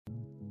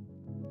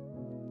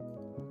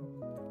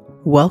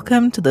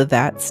Welcome to the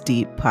That's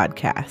Deep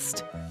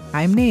podcast.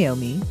 I'm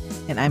Naomi,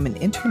 and I'm an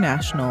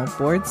international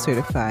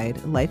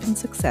board-certified life and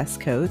success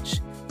coach,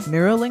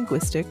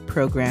 neuro-linguistic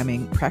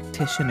programming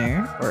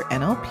practitioner, or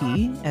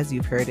NLP, as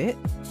you've heard it,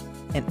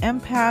 an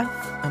empath,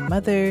 a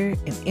mother,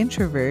 an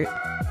introvert,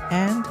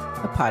 and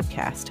a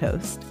podcast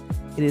host.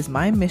 It is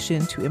my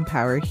mission to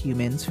empower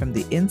humans from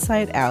the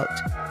inside out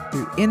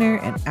through inner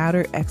and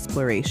outer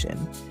exploration.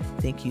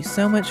 Thank you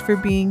so much for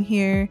being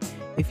here.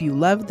 If you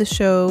love the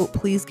show,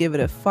 please give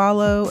it a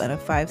follow and a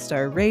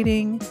 5-star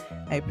rating.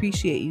 I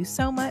appreciate you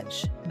so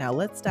much. Now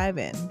let's dive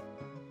in.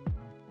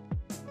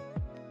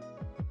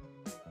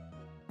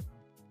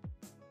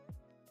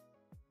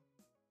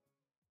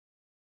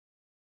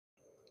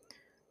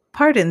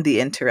 Pardon the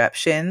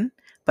interruption,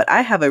 but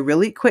I have a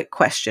really quick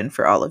question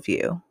for all of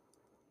you.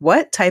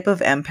 What type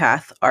of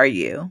empath are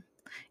you?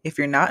 If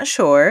you're not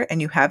sure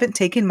and you haven't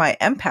taken my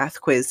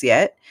empath quiz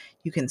yet,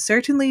 you can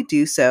certainly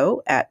do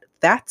so at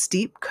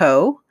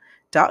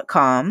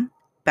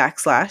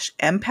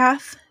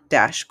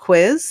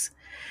thatsdeepco.com/empath-quiz,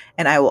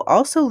 and I will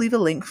also leave a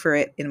link for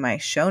it in my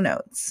show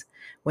notes.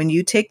 When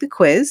you take the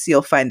quiz,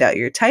 you'll find out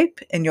your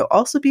type, and you'll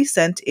also be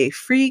sent a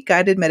free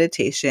guided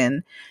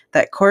meditation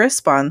that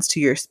corresponds to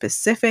your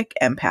specific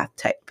empath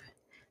type.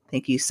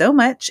 Thank you so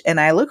much,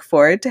 and I look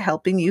forward to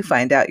helping you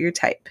find out your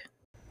type.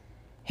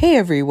 Hey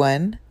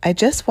everyone, I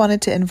just wanted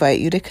to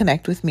invite you to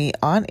connect with me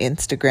on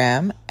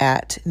Instagram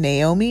at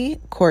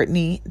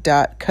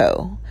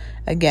naomicourtney.co.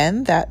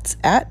 Again, that's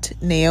at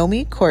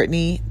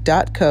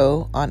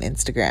naomicourtney.co on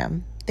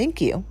Instagram.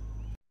 Thank you.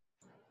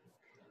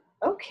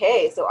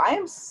 Okay, so I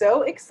am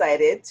so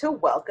excited to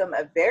welcome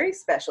a very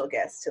special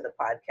guest to the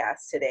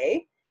podcast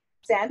today.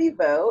 Sandy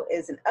Vo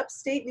is an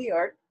upstate New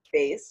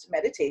York-based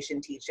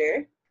meditation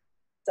teacher,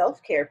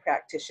 self-care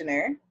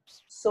practitioner,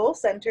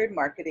 soul-centered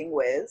marketing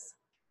whiz,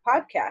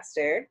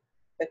 podcaster,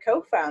 the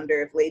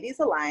co-founder of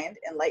Ladies Aligned,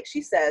 and like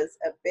she says,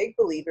 a big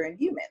believer in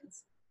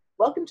humans.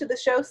 Welcome to the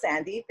show,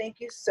 Sandy. Thank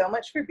you so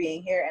much for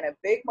being here, and a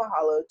big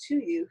mahalo to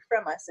you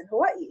from us in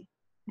Hawaii.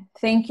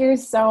 Thank you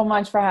so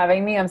much for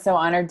having me. I'm so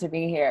honored to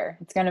be here.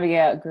 It's going to be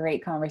a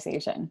great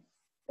conversation.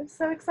 I'm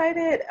so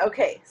excited.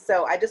 Okay,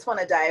 so I just want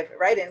to dive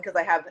right in because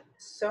I have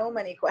so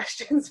many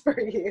questions for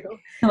you.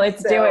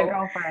 Let's do it,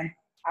 girlfriend.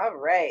 All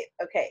right.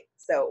 Okay,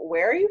 so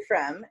where are you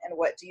from and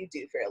what do you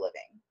do for a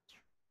living?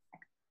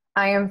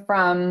 I am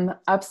from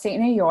upstate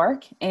New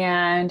York,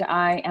 and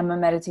I am a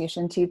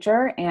meditation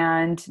teacher,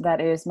 and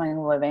that is my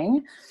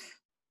living.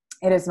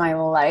 It is my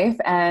life,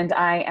 and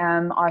I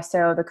am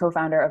also the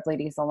co-founder of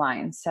Ladies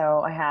Aligned.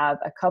 So I have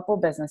a couple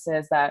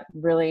businesses that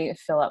really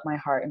fill up my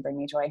heart and bring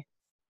me joy.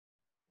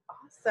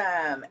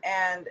 Awesome.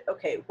 And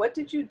okay, what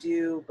did you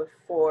do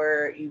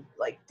before you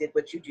did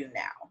what you do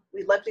now?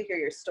 We'd love to hear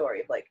your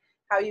story of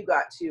how you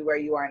got to where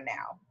you are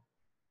now.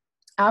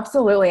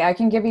 Absolutely. I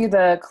can give you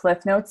the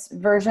Cliff Notes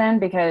version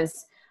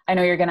because I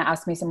know you're going to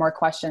ask me some more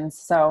questions.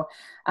 So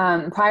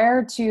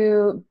prior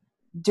to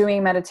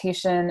doing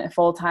meditation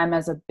full-time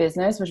as a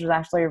business, which was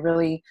actually a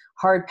really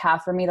hard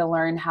path for me to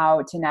learn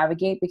how to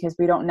navigate because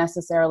we don't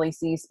necessarily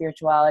see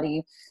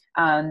spirituality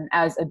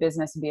as a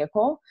business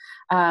vehicle.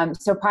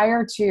 So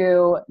prior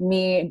to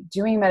me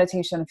doing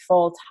meditation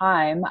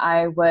full-time,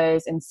 I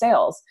was in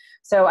sales.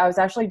 So I was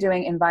actually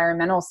doing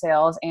environmental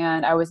sales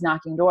and I was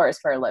knocking doors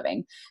for a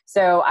living.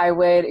 So I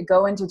would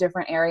go into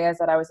different areas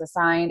that I was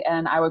assigned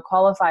and I would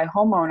qualify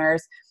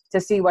homeowners to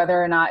see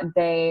whether or not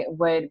they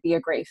would be a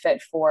great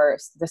fit for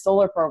the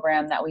solar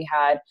program that we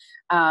had.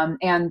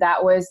 And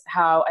that was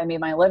how I made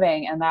my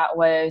living. And that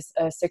was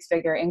a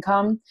 6-figure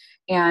income.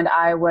 And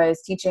I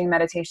was teaching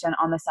meditation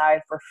on the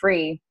side for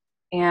free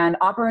and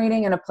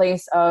operating in a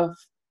place of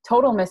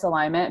total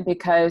misalignment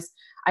because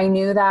I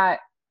knew that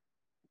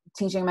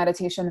teaching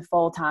meditation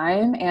full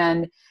time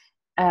and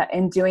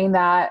doing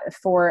that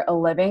for a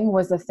living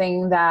was the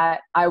thing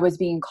that I was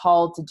being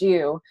called to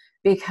do,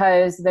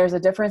 because there's a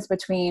difference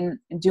between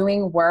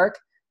doing work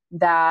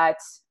that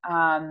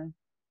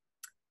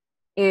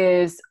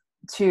is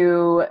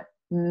to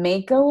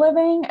make a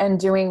living and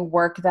doing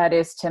work that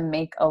is to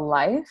make a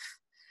life.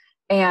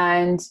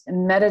 And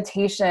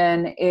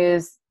meditation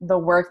is the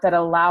work that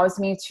allows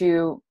me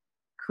to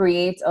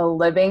create a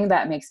living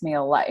that makes me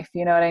a life.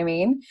 You know what I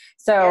mean?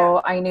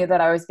 So yeah. I knew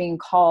that I was being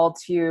called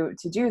to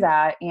do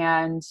that.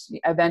 And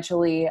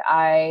eventually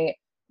I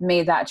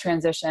made that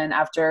transition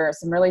after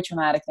some really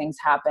traumatic things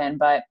happen,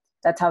 but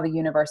that's how the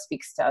universe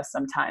speaks to us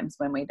sometimes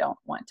when we don't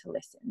want to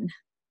listen.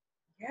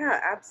 Yeah,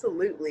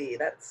 absolutely.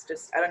 That's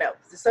just, I don't know,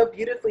 it's so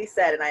beautifully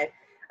said. And I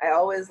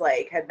always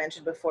had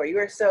mentioned before, you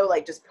are so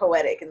just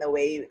poetic in the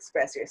way you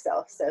express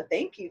yourself. So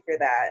thank you for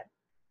that.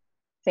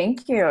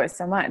 Thank you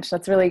so much.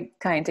 That's really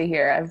kind to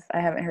hear. I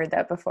haven't heard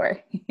that before.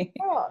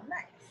 Oh,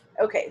 nice.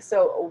 Okay.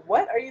 So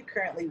what are you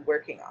currently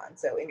working on?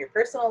 So in your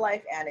personal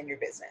life and in your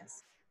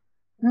business?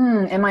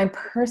 In my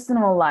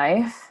personal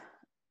life,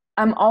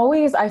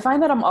 I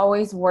find that I'm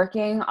always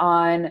working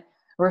on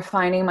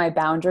refining my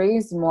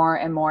boundaries more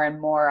and more and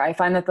more. I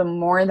find that the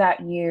more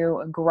that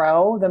you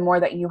grow, the more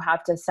that you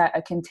have to set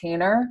a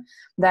container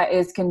that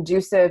is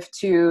conducive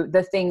to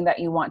the thing that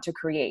you want to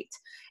create.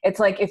 It's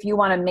like if you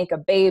want to make a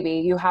baby,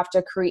 you have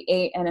to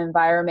create an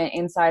environment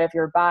inside of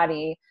your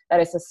body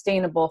that is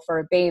sustainable for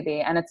a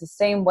baby. And it's the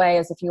same way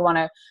as if you want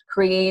to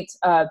create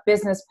a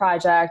business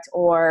project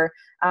or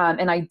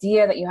an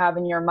idea that you have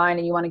in your mind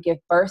and you want to give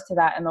birth to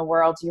that in the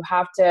world, you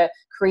have to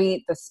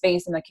create the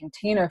space and the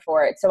container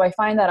for it. So I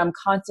find that I'm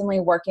constantly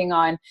working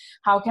on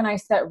how can I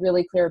set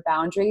really clear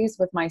boundaries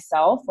with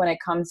myself when it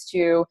comes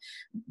to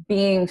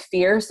being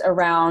fierce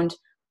around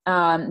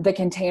the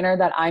container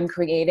that I'm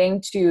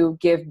creating to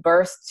give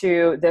birth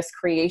to this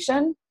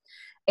creation.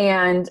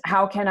 And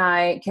how can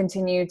I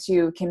continue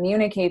to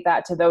communicate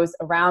that to those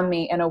around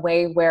me in a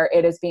way where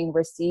it is being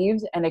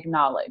received and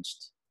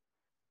acknowledged?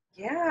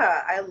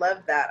 Yeah, I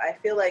love that. I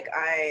feel like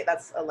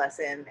that's a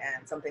lesson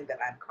and something that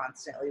I'm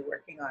constantly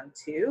working on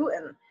too.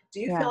 And do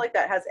you feel Yeah. like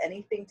that has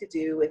anything to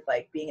do with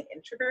like being an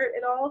introvert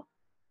at all?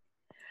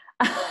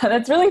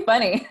 That's really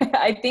funny.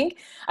 I think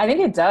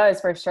it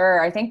does for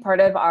sure. I think part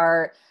of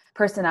our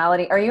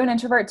personality. Are you an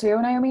introvert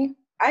too, Naomi?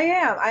 I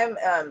am.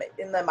 I'm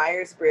in the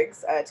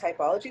Myers-Briggs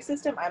typology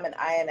system. I'm an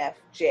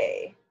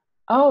INFJ.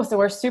 Oh, so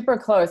we're super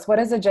close. What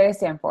does a J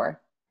stand for?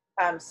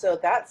 So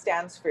that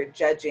stands for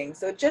judging.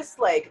 So just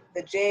like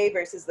the J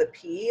versus the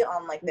P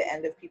on like the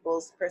end of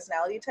people's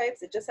personality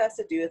types, it just has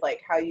to do with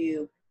like how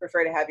you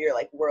prefer to have your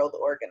like world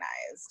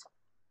organized.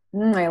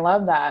 I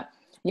love that.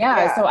 Yeah.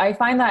 Yeah. So I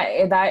find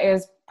that that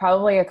is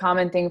probably a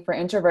common thing for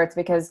introverts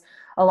because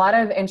a lot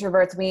of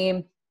introverts,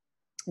 we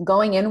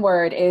going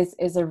inward is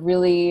a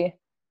really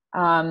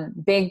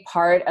big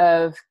part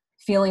of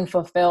feeling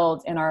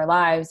fulfilled in our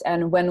lives.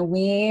 And when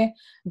we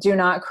do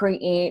not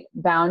create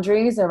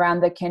boundaries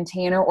around the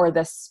container or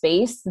the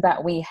space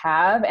that we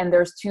have, and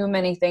there's too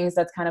many things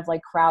that's kind of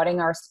like crowding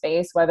our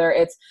space, whether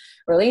it's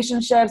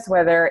relationships,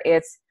 whether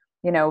it's,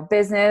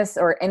 business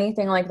or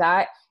anything like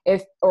that,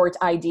 or it's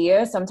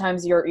ideas.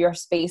 Sometimes your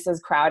space is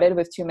crowded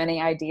with too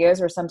many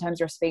ideas, or sometimes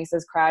your space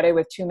is crowded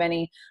with too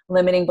many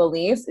limiting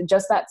beliefs.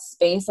 Just that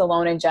space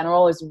alone in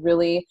general is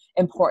really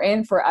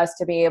important for us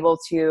to be able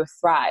to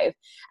thrive.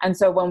 And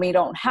so when we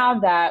don't have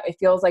that, it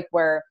feels like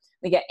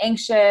we get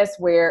anxious,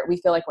 where we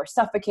feel like we're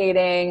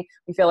suffocating,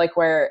 we feel like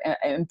we're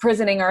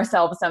imprisoning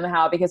ourselves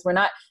somehow because we're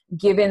not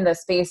given the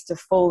space to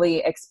fully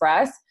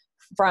express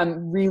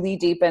from really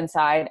deep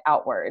inside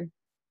outward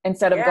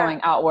instead of Yeah.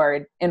 going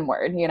outward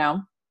inward.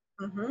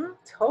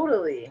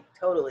 Totally,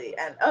 totally.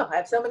 And I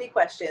have so many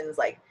questions,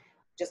 like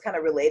just kind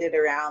of related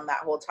around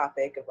that whole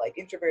topic of like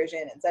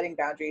introversion and setting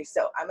boundaries.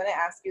 So I'm going to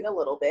ask you in a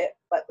little bit,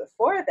 but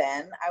before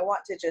then, I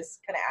want to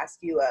just kind of ask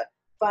you a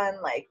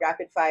fun, like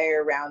rapid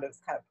fire round of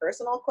kind of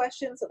personal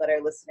questions so that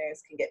our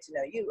listeners can get to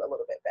know you a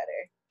little bit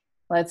better.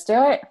 Let's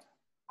do it.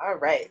 All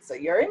right. So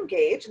you're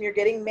engaged and you're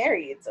getting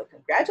married. So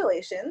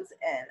congratulations.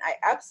 And I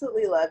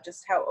absolutely love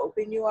just how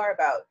open you are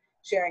about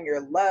sharing your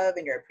love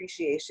and your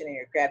appreciation and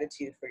your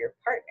gratitude for your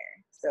partner.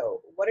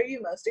 So what are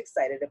you most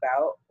excited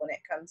about when it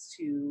comes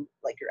to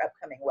like your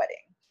upcoming wedding?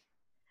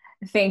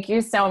 Thank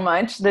you so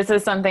much. This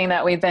is something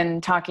that we've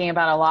been talking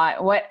about a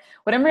lot. What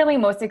I'm really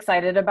most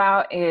excited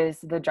about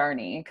is the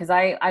journey, because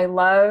I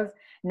love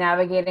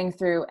navigating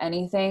through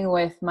anything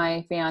with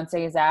my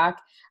fiance,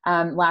 Zach.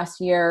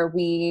 Last year,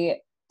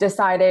 we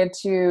decided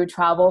to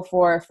travel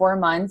for 4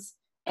 months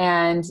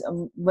and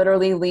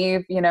literally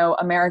leave,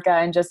 America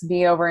and just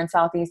be over in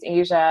Southeast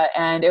Asia.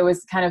 And it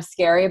was kind of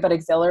scary, but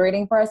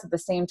exhilarating for us at the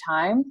same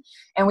time.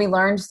 And we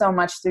learned so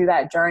much through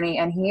that journey.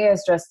 And he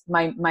is just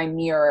my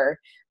mirror.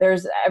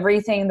 There's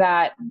everything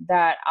that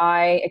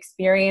I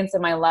experience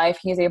in my life,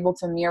 he's able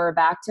to mirror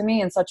back to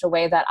me in such a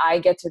way that I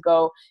get to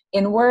go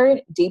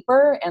inward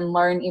deeper and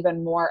learn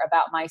even more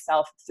about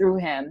myself through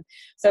him.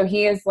 So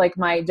he is like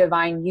my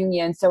divine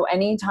union. So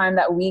anytime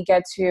that we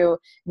get to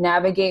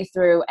navigate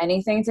through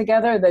anything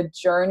together, the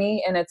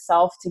journey in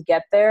itself to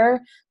get there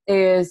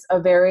is a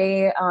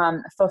very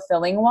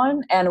fulfilling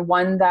one, and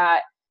one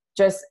that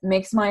just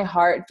makes my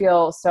heart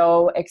feel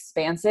so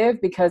expansive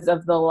because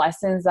of the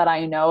lessons that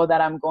I know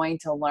that I'm going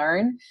to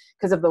learn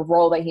because of the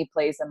role that he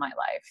plays in my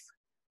life.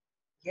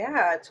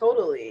 Yeah,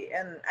 totally.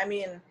 And I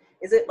mean,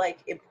 is it like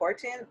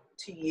important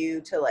to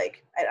you to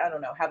like, I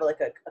don't know, have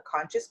like a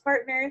conscious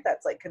partner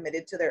that's like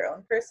committed to their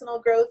own personal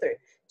growth? Or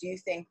do you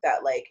think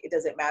that like it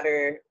doesn't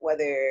matter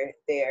whether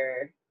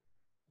they're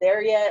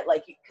there yet,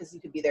 like, because you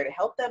could be there to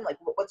help them? Like,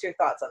 what's your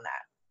thoughts on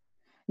that?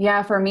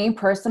 Yeah, for me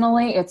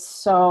personally, it's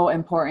so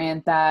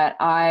important that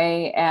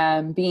I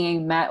am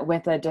being met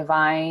with a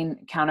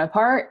divine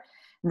counterpart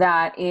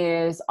that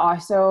is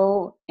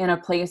also in a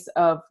place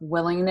of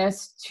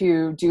willingness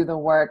to do the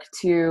work,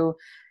 to,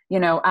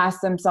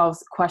 ask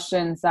themselves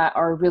questions that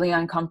are really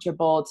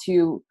uncomfortable,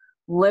 to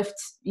lift,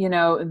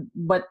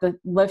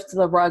 lift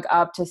the rug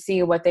up to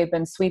see what they've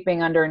been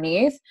sweeping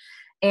underneath,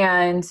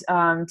 and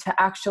to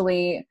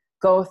actually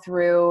go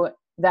through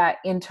that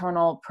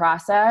internal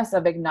process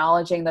of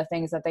acknowledging the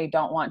things that they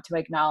don't want to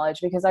acknowledge,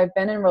 because I've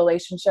been in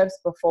relationships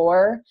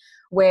before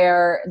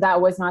where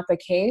that was not the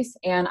case.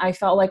 And I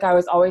felt like I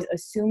was always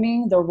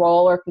assuming the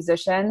role or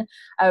position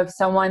of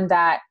someone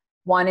that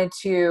wanted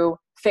to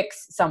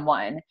fix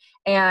someone.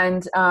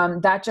 And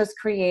that just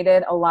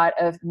created a lot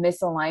of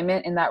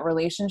misalignment in that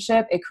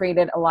relationship. It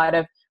created a lot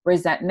of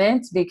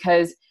resentment,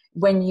 because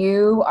when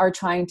you are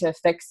trying to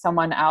fix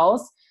someone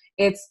else,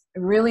 it's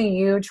really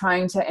you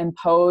trying to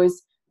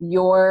impose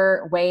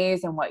your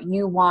ways and what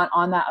you want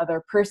on that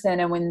other person.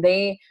 And when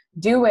they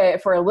do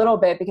it for a little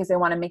bit because they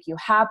want to make you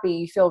happy,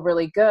 you feel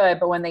really good.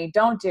 But when they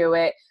don't do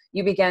it,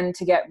 you begin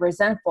to get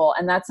resentful.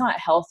 And that's not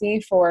healthy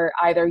for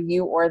either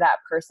you or that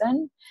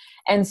person.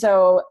 And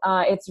so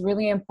it's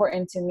really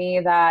important to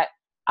me that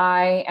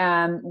I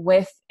am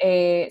with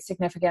a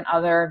significant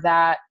other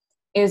that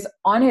is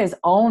on his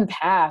own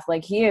path.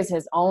 Like, he is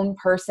his own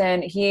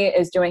person. He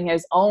is doing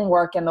his own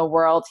work in the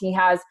world. He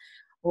has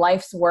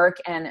life's work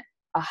and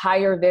a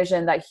higher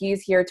vision that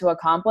he's here to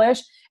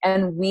accomplish.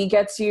 And we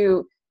get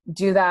to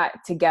do that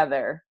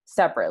together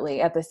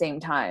separately at the same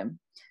time.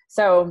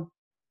 So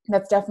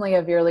that's definitely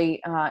a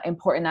really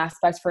important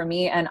aspect for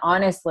me. And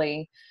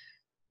honestly,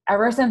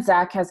 ever since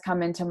Zach has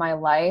come into my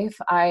life,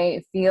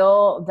 I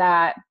feel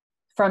that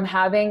from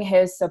having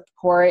his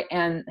support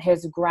and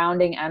his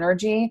grounding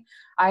energy,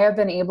 I have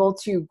been able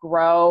to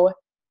grow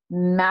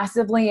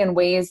massively in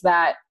ways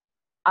that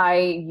I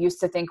used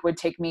to think would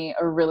take me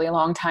a really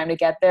long time to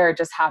get there. It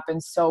just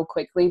happens so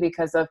quickly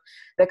because of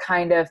the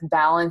kind of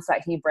balance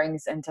that he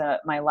brings into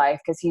my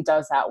life, because he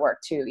does that work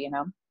too, you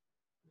know?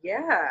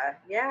 Yeah,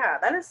 yeah,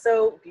 that is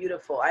so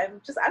beautiful. I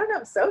don't know,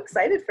 I'm so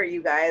excited for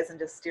you guys and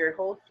just your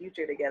whole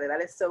future together.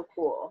 That is so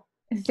cool.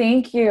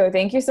 Thank you.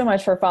 Thank you so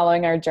much for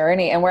following our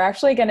journey. And we're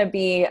actually going to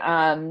be,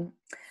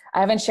 I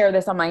haven't shared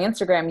this on my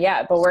Instagram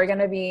yet, but we're going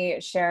to be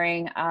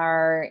sharing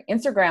our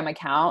Instagram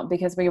account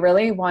because we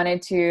really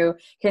wanted to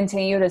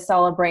continue to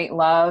celebrate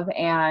love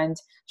and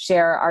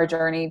share our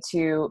journey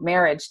to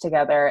marriage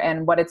together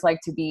and what it's like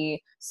to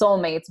be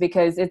soulmates,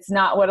 because it's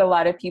not what a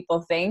lot of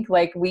people think.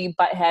 Like, we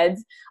butt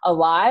heads a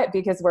lot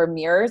because we're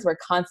mirrors. We're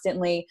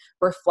constantly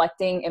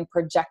reflecting and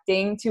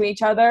projecting to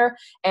each other,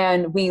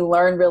 and we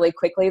learn really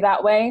quickly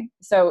that way.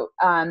 So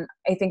I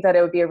think that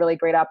it would be a really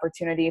great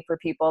opportunity for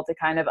people to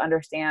kind of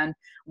understand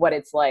what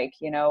it's like,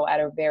 you know, at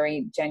a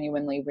very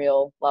genuinely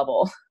real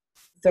level.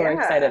 So Yeah.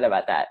 We're excited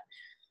about that.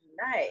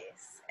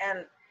 Nice.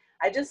 And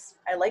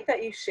I like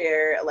that you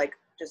share like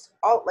just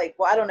all, like,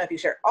 well, I don't know if you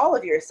share all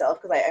of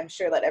yourself, because I'm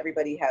sure that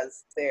everybody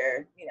has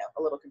their, you know,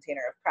 a little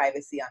container of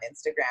privacy on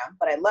Instagram,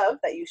 but I love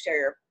that you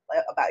share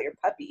about your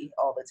puppy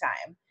all the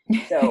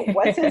time. So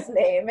what's his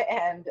name,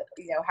 and,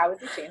 you know, how has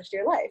he changed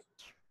your life?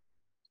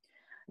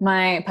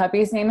 My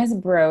puppy's name is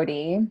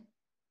Brody,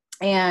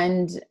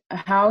 and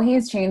how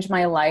he's changed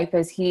my life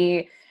is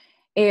he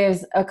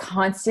is a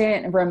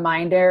constant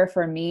reminder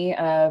for me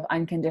of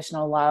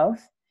unconditional love,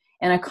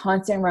 and a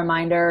constant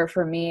reminder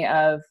for me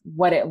of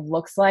what it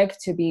looks like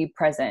to be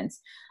present.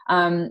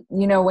 You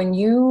know, when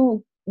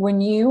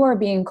you are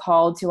being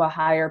called to a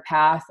higher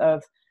path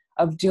of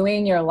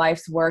doing your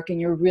life's work,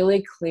 and you're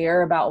really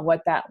clear about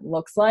what that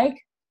looks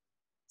like,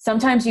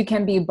 sometimes you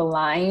can be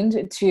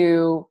blind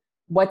to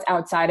what's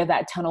outside of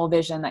that tunnel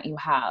vision that you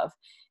have.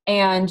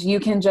 And you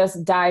can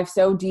just dive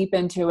so deep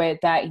into it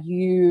that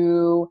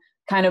you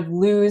kind of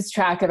lose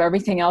track of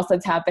everything else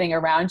that's happening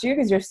around you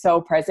because you're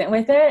so present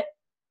with it.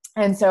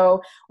 And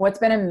so what's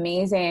been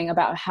amazing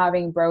about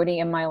having Brody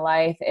in my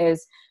life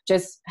is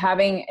just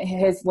having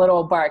his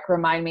little bark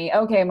remind me,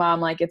 okay,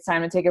 mom, like, it's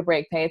time to take a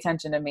break. Pay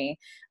attention to me,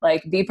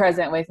 like, be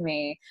present with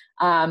me.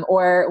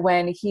 Or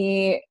when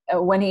he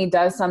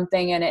does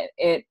something and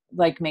it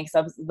like makes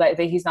us that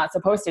he's not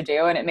supposed to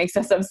do, and it makes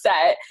us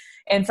upset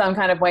in some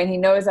kind of way, and he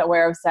knows that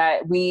we're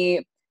upset,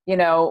 we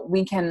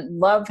can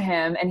love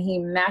him, and he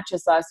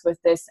matches us with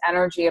this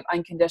energy of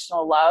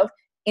unconditional love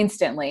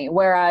instantly.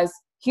 Whereas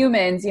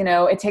humans, you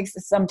know, it takes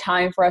some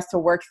time for us to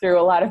work through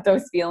a lot of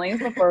those feelings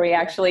before we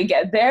actually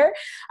get there.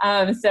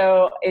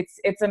 So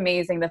it's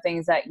amazing the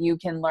things that you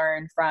can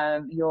learn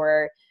from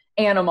your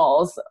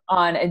animals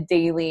on a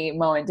daily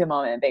moment to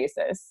moment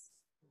basis.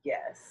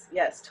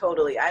 Yes,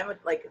 totally. I'm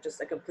like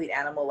just a complete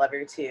animal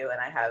lover too, and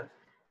I have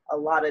a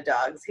lot of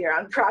dogs here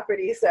on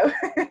property, so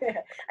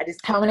I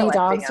just keep How many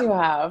dogs them. do you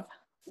have?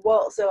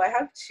 Well, so I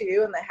have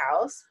 2 in the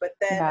house, but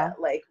then Yeah.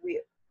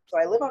 so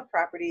I live on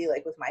property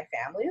like with my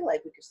family,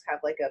 like we just have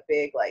like a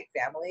big like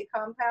family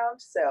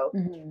compound. So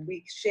Mm-hmm.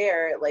 we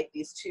share like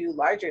these 2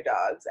 larger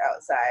dogs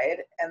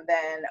outside, and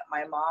then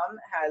my mom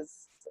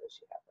has, so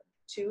she has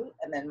 2,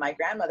 and then my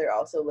grandmother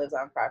also lives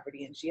on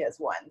property and she has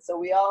 1. So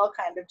we all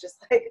kind of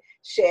just like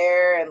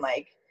share and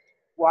like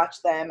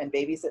watch them and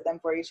babysit them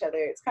for each other.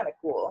 It's kind of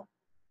cool.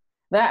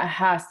 That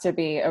has to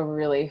be a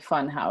really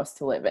fun house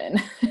to live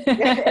in.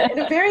 In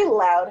a very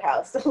loud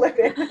house to live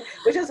in,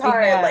 which is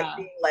hard, Yeah. like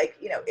being like,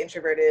 you know,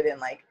 introverted,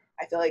 and like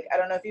I feel like, I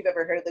don't know if you've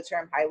ever heard the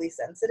term highly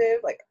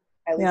sensitive, like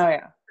highly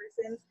sensitive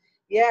person.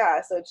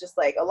 Yeah, so it's just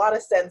like a lot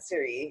of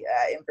sensory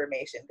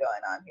information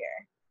going on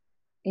here.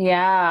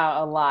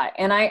 Yeah, a lot.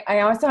 And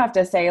I also have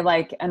to say,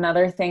 like,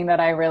 another thing that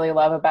I really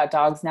love about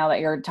dogs, now that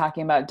you're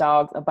talking about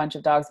dogs, a bunch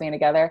of dogs being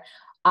together,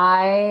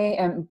 I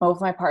and both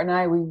my partner and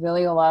I, we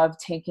really love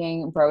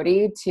taking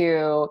Brody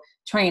to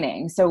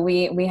training. So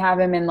we have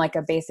him in like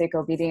a basic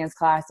obedience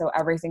class. So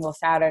every single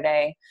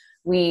Saturday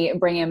we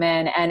bring him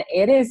in, and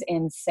it is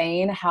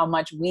insane how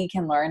much we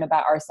can learn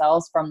about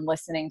ourselves from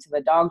listening to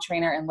the dog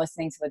trainer, and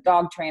listening to the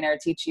dog trainer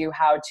teach you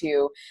how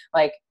to,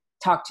 like,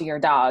 talk to your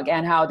dog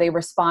and how they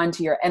respond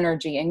to your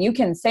energy. And you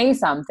can say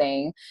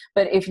something,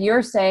 but if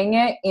you're saying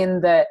it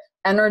in the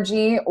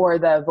energy or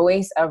the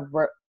voice of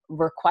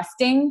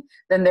requesting,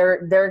 then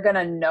they're going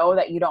to know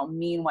that you don't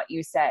mean what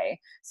you say.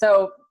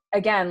 So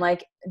again,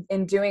 like,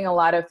 in doing a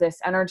lot of this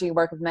energy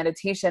work of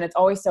meditation, it's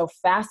always so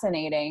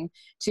fascinating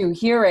to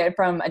hear it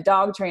from a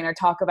dog trainer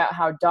talk about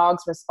how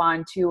dogs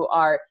respond to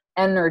our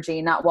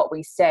energy, not what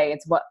we say.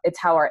 It's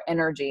how our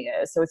energy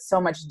is. So it's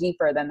so much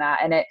deeper than that,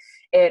 and it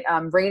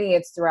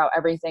radiates throughout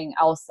everything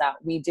else that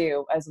we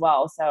do as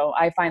well. So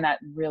I find that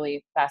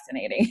really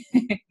fascinating.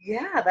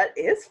 Yeah, that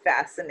is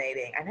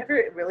fascinating. I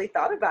never really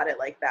thought about it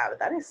like that, but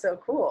that is so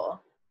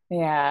cool.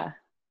 Yeah.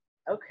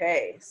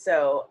 Okay,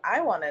 so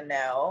I want to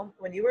know,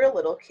 when you were a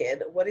little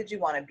kid, what did you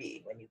want to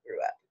be when you grew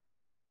up?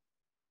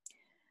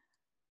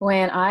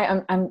 When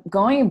I'm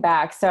going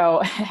back,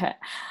 so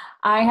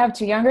I have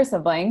two younger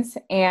siblings,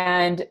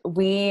 and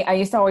I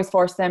used to always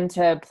force them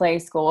to play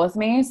school with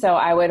me. So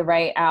I would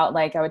write out,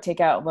 like, I would take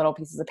out little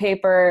pieces of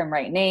paper and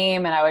write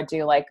name, and I would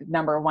do like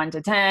number 1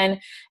 to 10,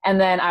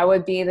 and then I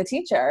would be the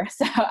teacher.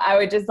 So I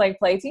would just like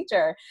play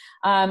teacher.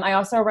 I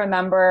also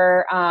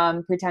remember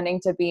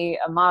pretending to be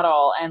a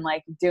model and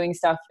like doing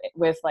stuff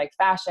with like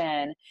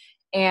fashion.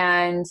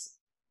 And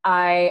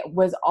I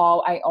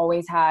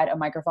always had a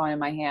microphone in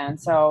my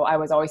hand. So I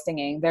was always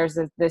singing. There's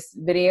this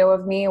video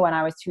of me when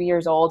I was 2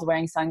 years old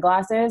wearing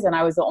sunglasses, and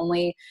I was the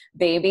only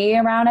baby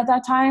around at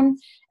that time.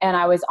 And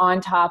I was on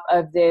top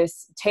of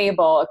this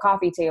table, a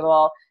coffee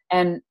table,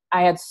 and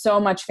I had so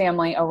much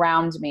family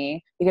around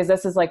me, because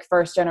this is like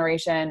first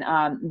generation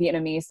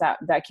Vietnamese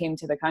that came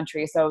to the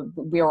country. So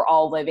we were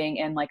all living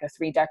in like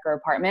a 3-decker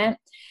apartment.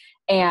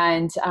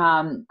 And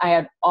I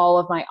had all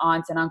of my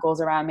aunts and uncles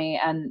around me,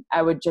 and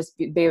I would just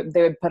they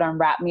would put on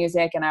rap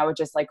music, and I would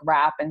just like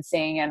rap and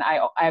sing. And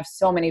I have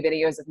so many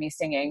videos of me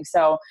singing.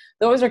 So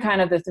those are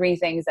kind of the 3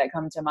 things that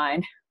come to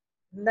mind.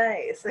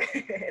 Nice.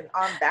 And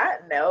on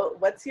that note,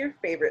 what's your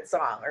favorite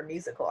song or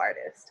musical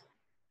artist?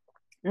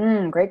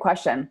 Great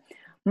question.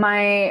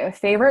 My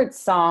favorite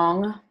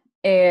song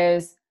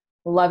is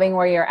 "Loving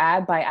Where You're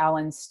At" by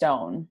Alan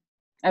Stone.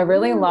 I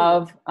really Ooh,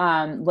 love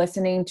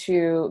listening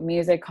to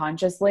music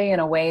consciously in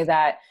a way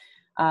that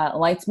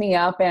lights me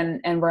up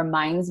and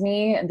reminds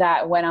me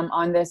that when I'm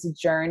on this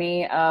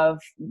journey of,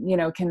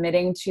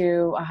 committing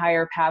to a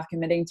higher path,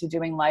 committing to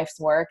doing life's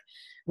work,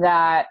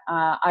 that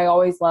I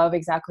always love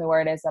exactly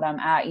where it is that I'm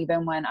at,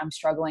 even when I'm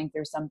struggling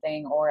through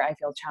something or I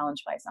feel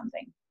challenged by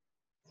something.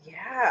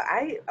 yeah,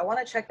 I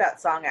want to check that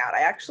song out.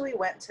 I actually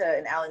went to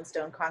an Alan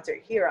Stone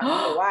concert here on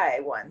Kauai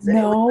once, and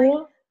it was like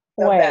No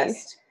the way.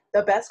 best,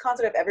 the best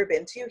concert I've ever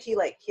been to. He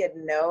had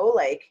no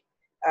like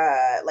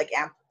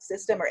amp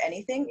system or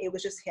anything. It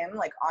was just him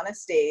like on a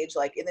stage,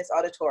 like in this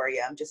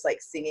auditorium, just like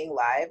singing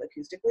live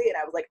acoustically. And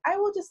I was like, I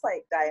will just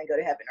like die and go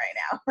to heaven right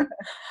now.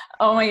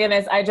 Oh my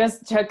goodness. I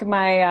just took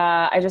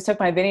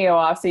my video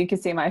off so you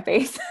could see my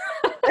face.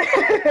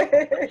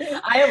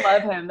 I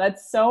love him.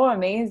 That's so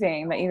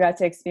amazing that you got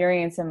to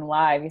experience him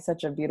live. He's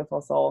such a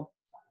beautiful soul.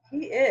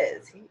 He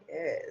is. He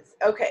is.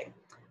 Okay.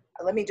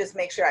 Let me just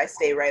make sure I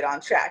stay right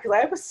on track, because I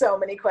have so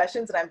many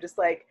questions and I'm just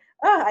like,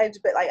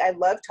 but like, I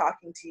love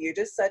talking to you. You're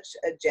just such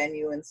a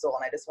genuine soul.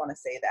 And I just want to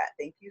say that.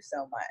 Thank you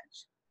so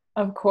much.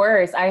 Of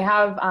course. I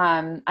have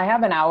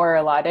an hour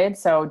allotted,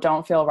 so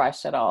don't feel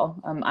rushed at all.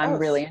 I'm Oh,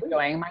 really sweet.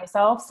 enjoying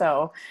myself,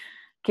 so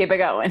keep it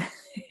going.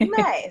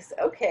 Nice.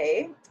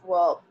 Okay.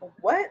 Well,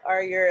 what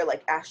are your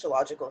like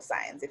astrological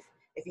signs?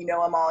 If you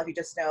know them all, if you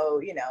just know,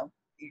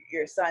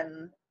 your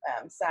sun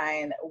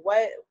sign,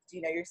 what do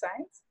you know your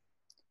signs?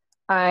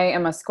 I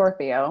am a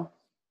Scorpio.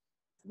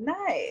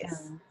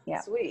 Nice.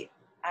 Yeah. Sweet.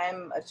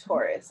 I'm a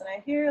Taurus, and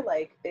I hear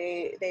like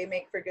they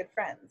make for good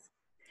friends.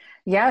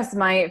 Yes,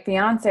 my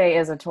fiance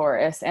is a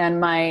Taurus, and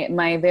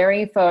my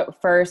very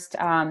first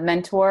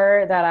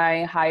mentor that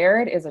I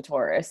hired is a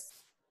Taurus.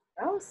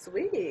 Oh,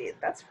 sweet.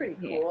 That's pretty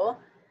Yeah. cool.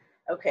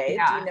 Okay. Do you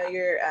Yeah.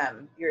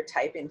 know your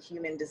type in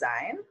human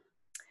design?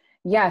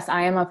 Yes,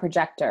 I am a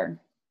projector.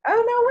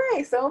 Oh, no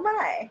way. So am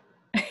I.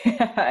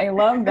 I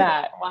love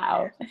that.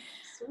 Wow.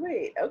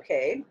 Sweet.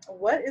 Okay.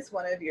 What is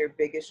one of your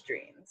biggest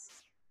dreams?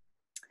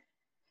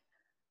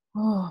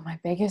 Oh, my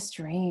biggest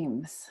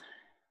dreams.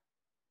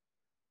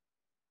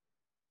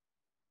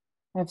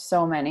 I have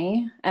so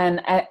many. And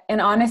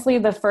honestly,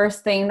 the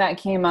first thing that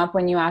came up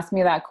when you asked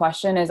me that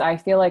question is I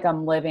feel like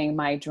I'm living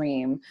my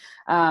dream.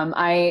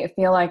 I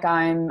feel like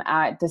I'm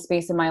at the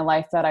space in my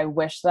life that I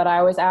wish that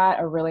I was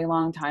at a really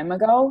long time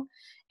ago.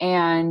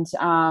 And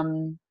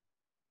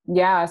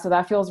yeah, so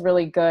that feels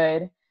really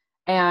good.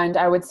 And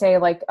I would say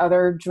like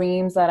other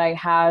dreams that I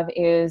have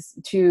is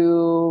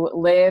to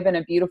live in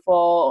a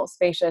beautiful,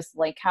 spacious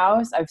lake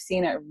house. I've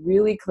seen it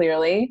really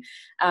clearly.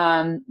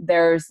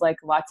 There's like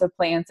lots of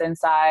plants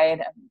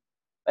inside,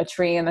 a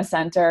tree in the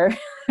center.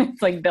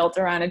 It's like built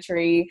around a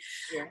tree.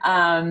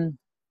 Yeah.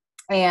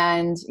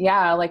 And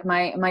yeah, like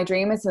my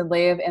dream is to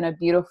live in a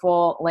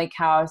beautiful lake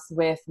house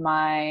with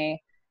my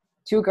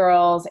 2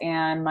 girls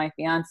and my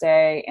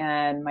fiance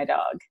and my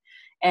dog,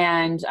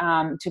 and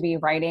to be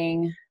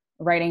writing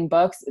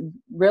books,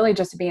 really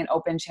just to be an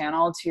open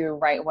channel to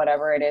write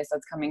whatever it is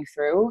that's coming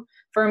through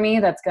for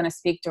me, that's going to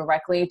speak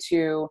directly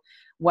to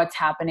what's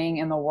happening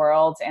in the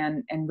world,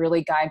 and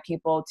really guide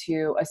people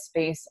to a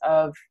space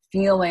of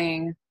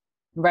feeling,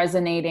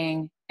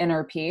 resonating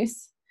inner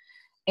peace,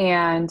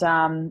 and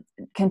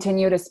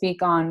continue to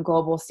speak on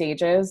global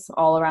stages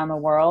all around the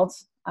world.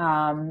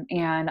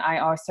 And I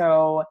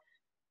also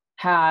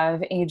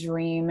have a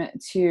dream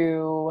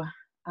to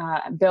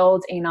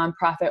build a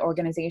nonprofit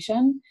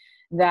organization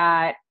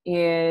that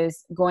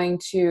is going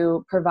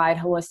to provide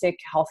holistic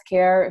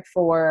healthcare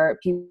for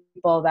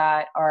people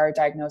that are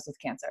diagnosed with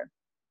cancer.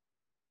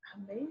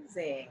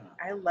 Amazing.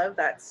 I love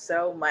that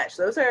so much.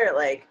 Those are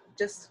like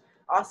just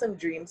awesome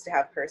dreams to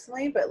have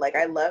personally, but like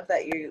I love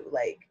that you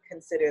like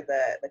consider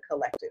the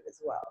collective as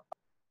well.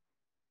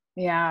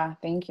 Yeah,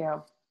 thank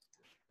you.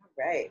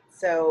 Right.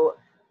 So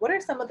what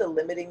are some of the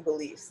limiting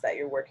beliefs that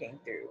you're working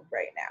through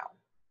right now?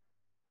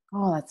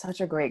 Oh, that's such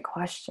a great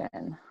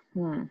question.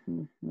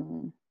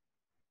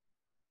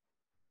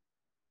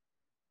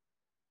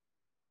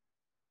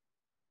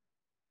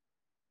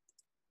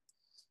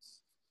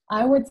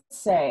 I would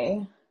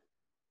say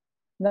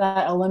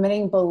that a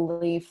limiting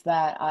belief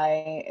that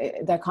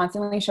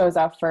constantly shows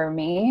up for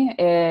me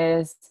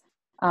is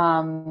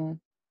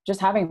just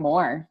having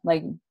more,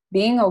 like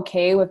being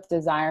okay with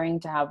desiring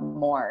to have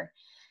more.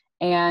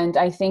 And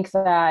I think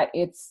that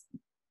it's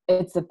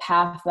the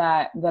path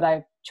that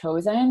I've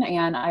chosen.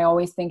 And I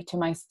always think to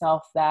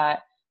myself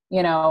that,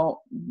 you know,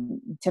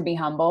 to be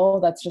humble,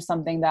 that's just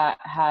something that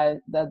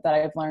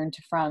I've learned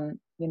from,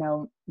 you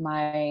know,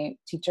 my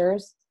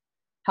teachers.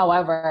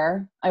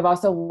 However, I've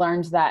also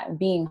learned that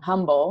being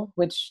humble,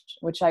 which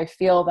I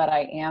feel that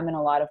I am in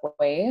a lot of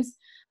ways,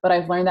 but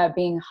I've learned that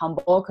being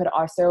humble could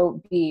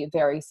also be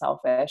very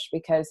selfish,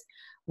 because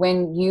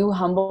when you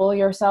humble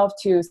yourself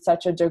to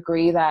such a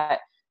degree that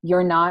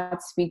you're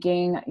not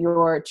speaking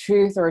your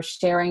truth or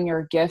sharing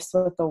your gifts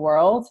with the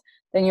world,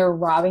 then you're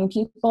robbing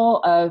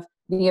people of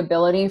the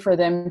ability for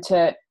them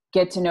to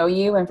get to know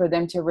you and for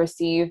them to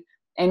receive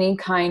any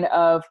kind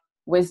of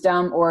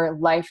wisdom or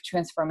life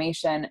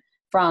transformation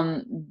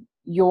from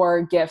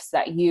your gifts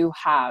that you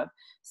have.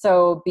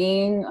 So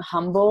being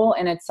humble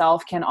in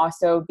itself can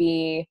also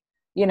be,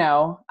 you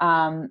know,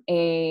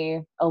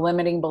 a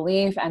limiting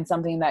belief and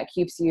something that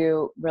keeps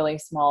you really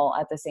small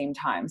at the same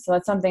time. So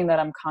that's something that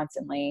I'm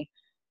constantly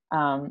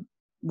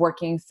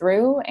working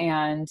through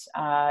and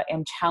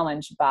am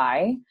challenged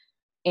by.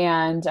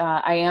 And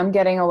I am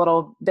getting a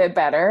little bit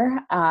better,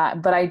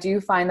 but I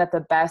do find that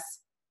the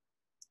best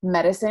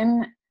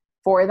medicine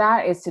for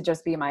that is to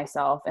just be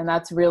myself. And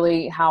that's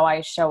really how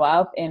I show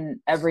up in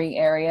every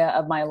area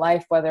of my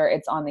life, whether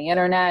it's on the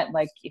internet,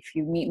 like if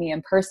you meet me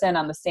in person,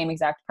 I'm the same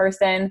exact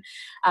person.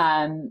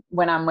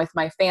 When I'm with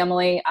my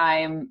family,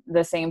 I'm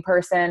the same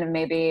person.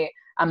 Maybe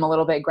I'm a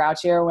little bit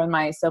grouchier when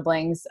my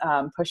siblings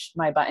push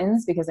my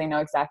buttons, because they know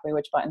exactly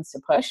which buttons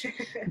to push.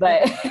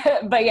 But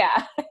but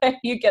yeah,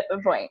 you get the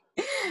point.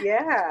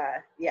 Yeah.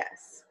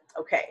 Yes.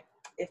 Okay.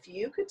 If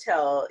you could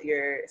tell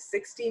your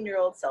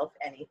 16-year-old self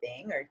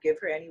anything or give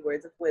her any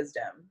words of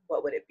wisdom,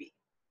 what would it be?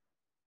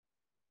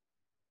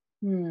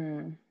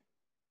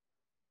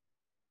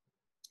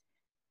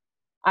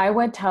 I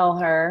would tell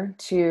her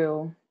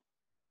to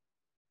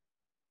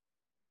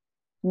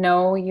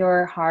know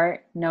your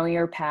heart, know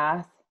your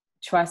path,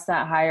 trust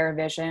that higher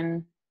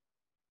vision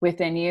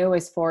within you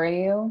is for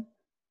you,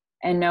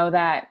 and know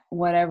that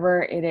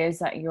whatever it is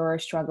that you're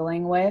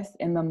struggling with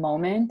in the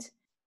moment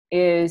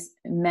is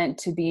meant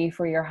to be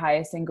for your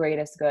highest and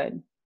greatest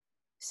good.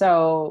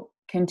 So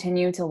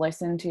continue to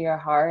listen to your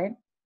heart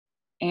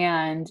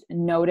and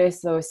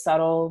notice those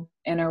subtle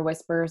inner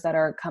whispers that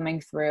are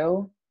coming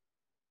through,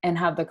 and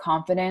have the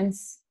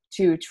confidence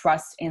to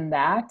trust in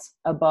that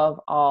above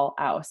all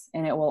else.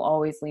 And it will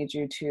always lead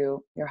you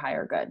to your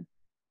higher good.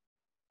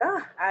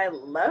 Ah, I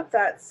love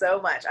that so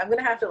much. I'm going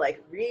to have to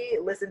like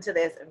re-listen to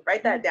this and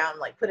write that down,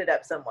 like put it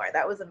up somewhere.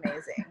 That was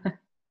amazing.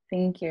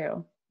 Thank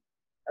you.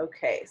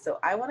 Okay, so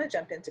I want to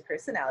jump into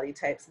personality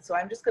types. And so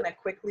I'm just going to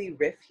quickly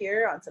riff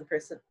here on some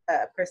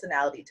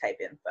personality type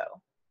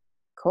info.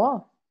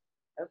 Cool.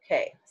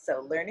 Okay,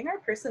 so learning our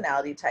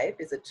personality type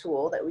is a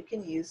tool that we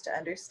can use to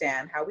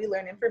understand how we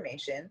learn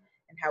information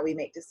and how we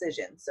make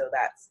decisions. So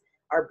that's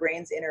our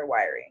brain's inner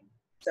wiring.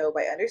 So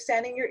by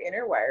understanding your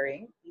inner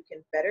wiring, you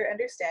can better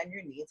understand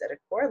your needs at a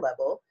core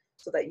level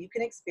so that you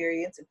can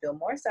experience and feel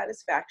more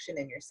satisfaction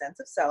in your sense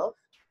of self,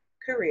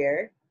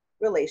 career,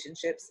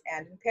 relationships,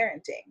 and in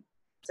parenting.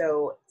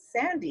 So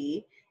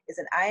Sandy is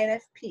an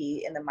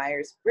INFP in the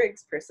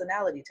Myers-Briggs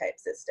personality type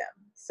system.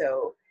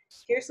 So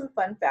here's some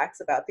fun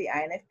facts about the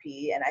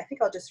INFP, and I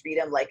think I'll just read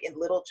them like in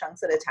little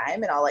chunks at a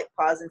time, and I'll like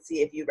pause and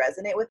see if you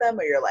resonate with them,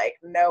 or you're like,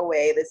 no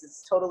way, this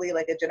is totally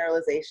like a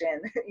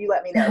generalization. You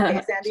let me know,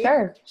 okay, Sandy?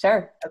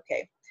 Sure.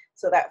 Okay,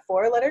 so that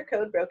 4-letter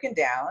code broken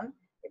down,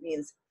 it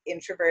means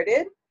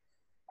introverted.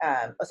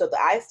 So the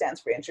I stands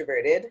for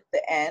introverted,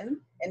 the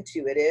N,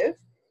 intuitive,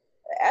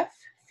 the F,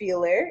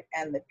 feeler,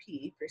 and the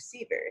P,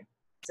 perceiver.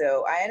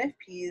 So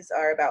INFPs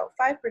are about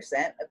 5%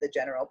 of the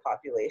general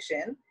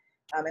population,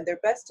 and they're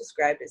best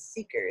described as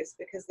seekers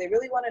because they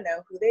really want to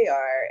know who they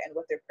are and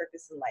what their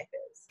purpose in life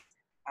is.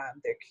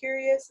 They're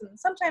curious and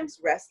sometimes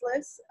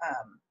restless,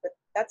 but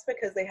that's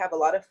because they have a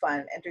lot of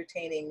fun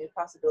entertaining new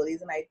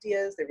possibilities and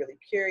ideas. They're really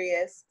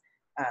curious.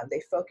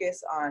 They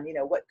focus on,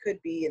 what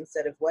could be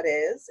instead of what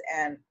is,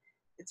 and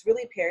it's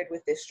really paired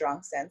with this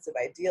strong sense of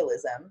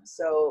idealism.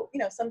 So,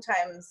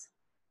 sometimes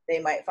they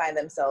might find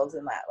themselves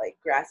in that like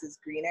grass is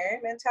greener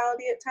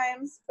mentality at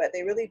times, but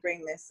they really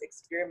bring this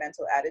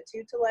experimental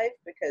attitude to life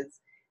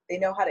because they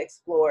know how to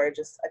explore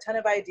just a ton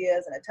of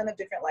ideas and a ton of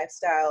different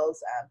lifestyles.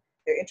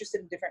 They're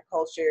interested in different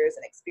cultures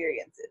and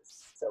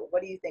experiences. So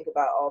what do you think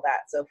about all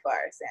that so far,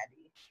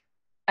 Sandy?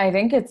 I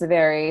think it's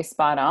very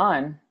spot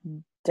on.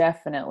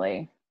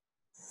 Definitely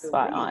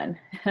spot on.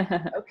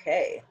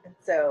 Okay. And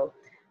so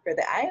for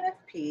the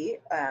INFP,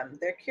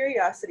 their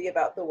curiosity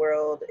about the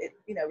world, it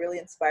really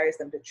inspires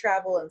them to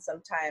travel and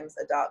sometimes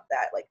adopt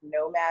that like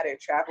nomad or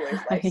traveler's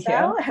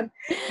lifestyle.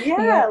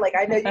 Yeah, like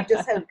I know you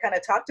just had kind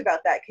of talked about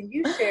that. Can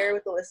you share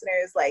with the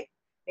listeners like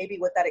maybe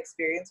what that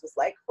experience was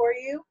like for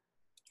you?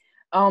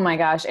 Oh my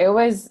gosh, it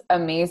was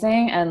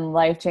amazing and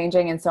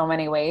life-changing in so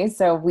many ways.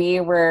 So we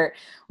were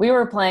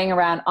playing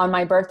around on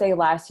my birthday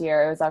last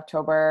year. It was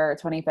October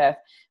 25th.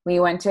 We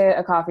went to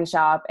a coffee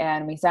shop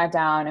and we sat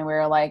down and we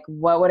were like,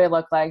 what would it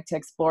look like to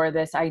explore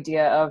this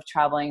idea of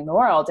traveling the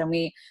world? And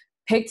we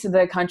picked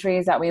the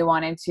countries that we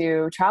wanted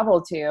to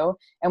travel to,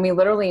 and we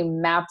literally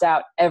mapped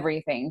out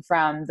everything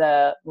from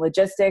the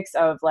logistics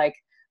of like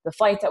the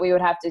flights that we would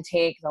have to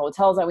take, the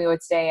hotels that we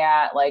would stay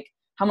at, like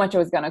how much it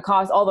was going to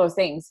cost, all those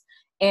things.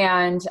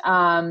 And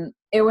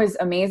it was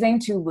amazing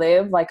to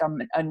live like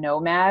a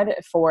nomad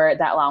for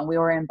that long. We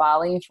were in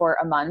Bali for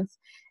a month,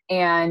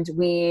 and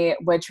we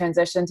would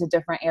transition to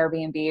different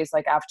Airbnbs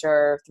like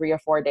after 3 or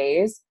 4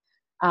 days.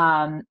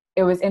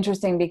 It was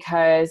interesting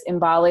because in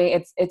Bali,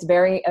 it's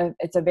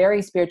a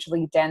very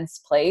spiritually dense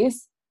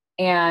place,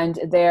 and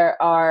there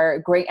are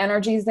great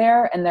energies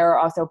there, and there are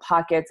also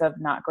pockets of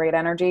not great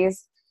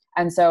energies.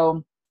 And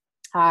so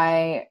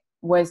I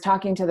was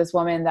talking to this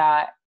woman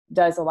that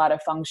does a lot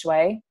of feng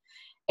shui,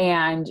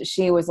 and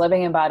she was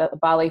living in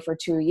Bali for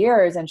 2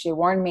 years, and she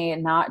warned me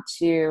not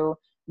to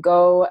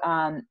go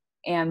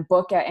and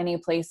book at any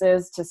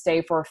places to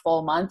stay for a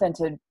full month and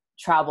to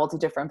travel to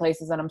different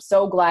places. And I'm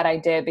so glad I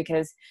did,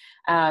 because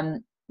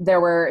there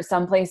were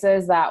some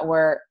places that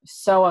were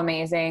so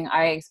amazing.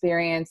 I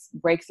experienced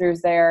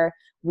breakthroughs there.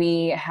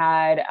 We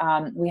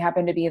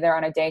happened to be there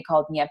on a day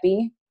called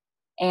Nyepi,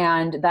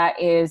 and that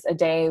is a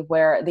day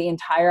where the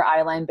entire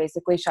island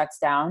basically shuts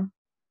down.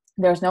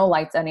 There's no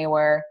lights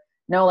anywhere,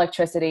 no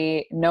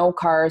electricity, no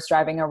cars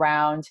driving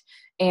around,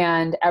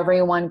 and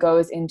everyone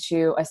goes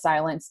into a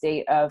silent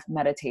state of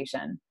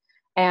meditation.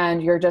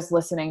 And you're just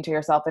listening to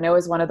yourself. And it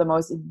was one of the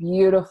most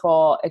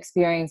beautiful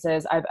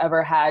experiences I've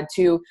ever had.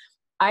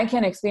 I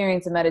can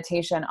experience a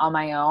meditation on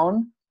my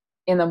own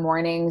in the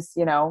mornings,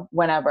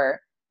 whenever,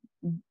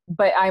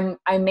 but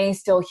I may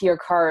still hear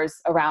cars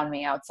around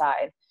me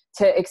outside.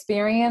 To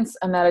experience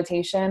a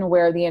meditation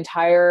where the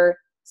entire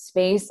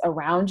space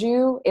around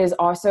you is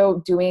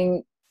also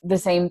doing the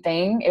same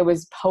thing, it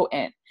was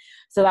potent.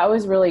 So that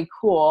was really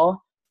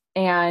cool.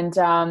 And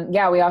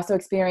we also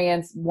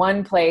experienced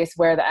one place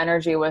where the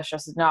energy was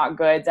just not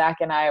good. Zach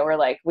and I were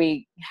like,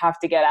 we have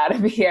to get out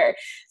of here.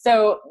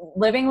 So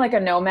living like a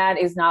nomad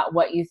is not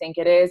what you think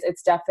it is.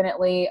 It's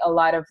definitely a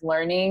lot of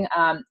learning.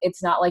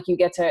 It's not like you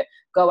get to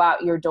go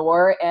out your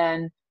door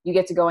and you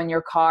get to go in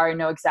your car and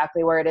know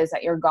exactly where it is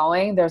that you're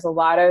going. There's a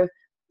lot of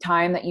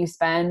time that you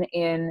spend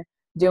in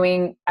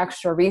doing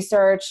extra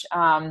research,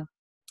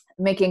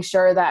 making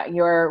sure that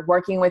you're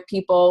working with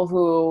people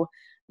who,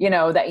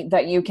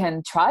 that you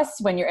can trust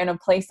when you're in a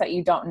place that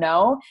you don't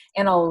know.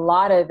 And a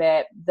lot of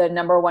it, the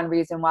number one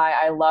reason why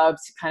I loved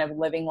kind of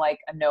living like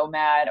a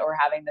nomad or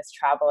having this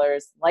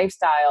traveler's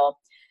lifestyle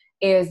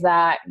is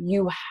that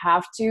you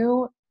have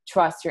to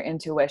trust your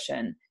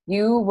intuition.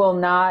 You will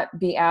not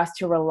be asked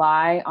to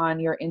rely on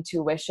your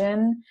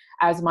intuition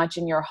as much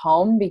in your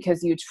home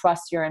because you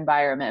trust your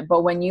environment.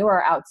 But when you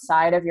are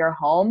outside of your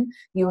home,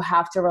 you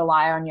have to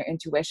rely on your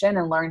intuition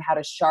and learn how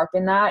to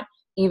sharpen that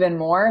even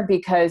more,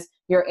 because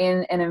you're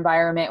in an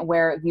environment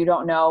where you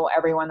don't know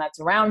everyone that's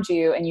around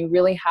you, and you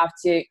really have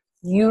to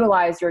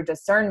utilize your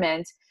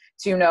discernment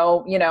to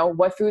know,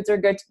 what foods are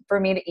good for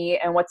me to eat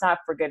and what's not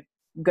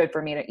good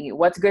for me to eat,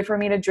 what's good for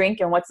me to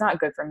drink and what's not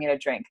good for me to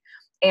drink,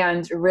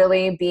 and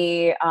really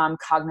be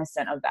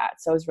cognizant of that.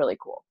 So it was really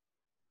cool.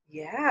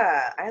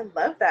 Yeah, I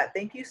love that.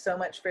 Thank you so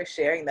much for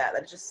sharing that.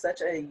 That's just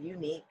such a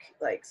unique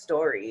like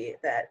story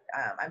that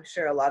I'm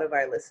sure a lot of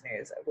our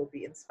listeners will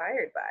be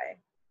inspired by.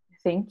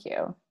 Thank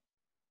you.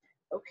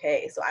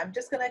 Okay, so I'm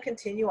just going to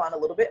continue on a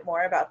little bit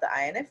more about the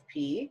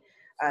INFP,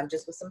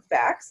 just with some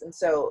facts. And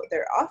so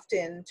they're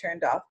often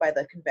turned off by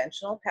the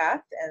conventional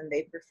path, and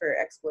they prefer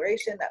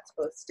exploration that's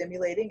both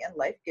stimulating and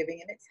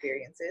life-giving in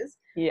experiences.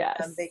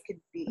 Yes. They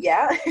could be,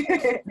 yeah.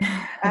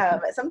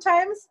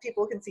 Sometimes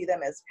people can see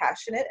them as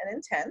passionate and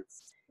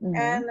intense. Hmm.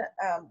 And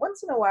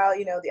once in a while,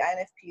 the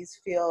INFPs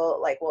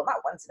feel like, well, not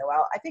once in a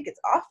while, I think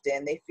it's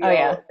often they Oh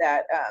yeah. feel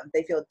that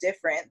they feel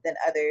different than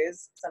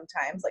others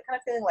sometimes, like kind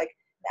of feeling like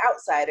an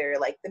outsider,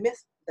 like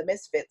the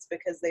misfits,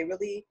 because they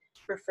really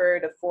prefer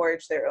to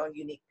forge their own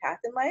unique path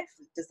in life.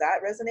 Does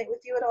that resonate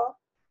with you at all?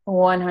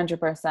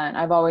 100%.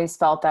 I've always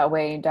felt that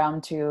way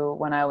down to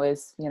when I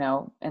was,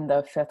 in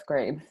the fifth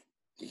grade.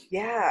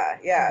 Yeah,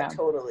 Yeah.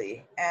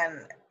 totally.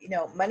 And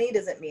money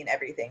doesn't mean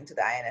everything to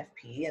the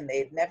INFP, and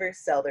they'd never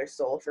sell their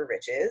soul for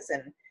riches.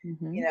 And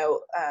Hmm.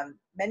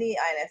 many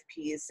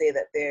INFPs say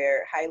that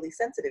they're highly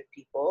sensitive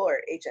people,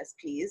 or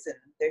HSPs, and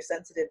they're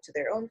sensitive to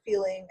their own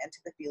feeling and to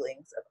the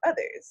feelings of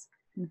others.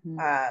 Hmm.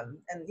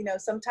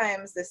 And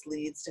sometimes this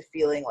leads to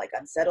feeling like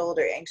unsettled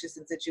or anxious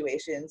in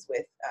situations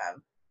with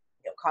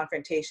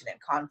confrontation and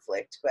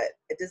conflict. But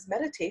does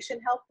meditation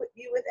help with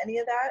you with any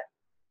of that?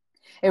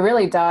 It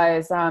really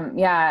does.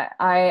 Yeah,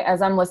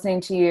 as I'm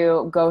listening to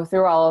you go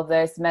through all of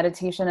this,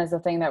 meditation is the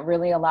thing that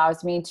really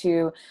allows me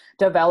to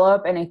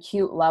develop an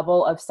acute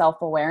level of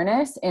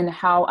self-awareness in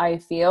how I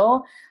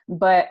feel,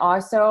 but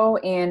also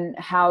in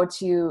how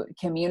to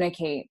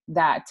communicate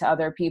that to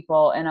other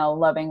people in a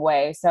loving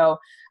way. So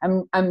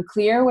I'm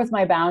clear with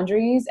my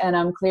boundaries, and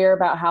I'm clear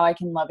about how I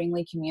can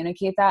lovingly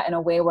communicate that in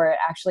a way where it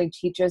actually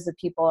teaches the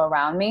people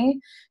around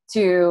me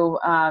to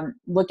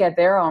look at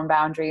their own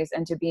boundaries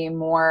and to be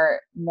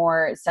more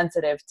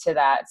sensitive to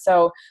that.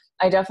 So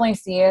I definitely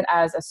see it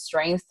as a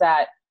strength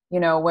that,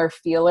 we're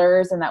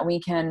feelers and that we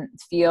can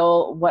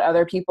feel what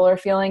other people are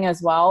feeling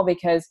as well,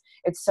 because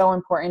it's so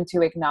important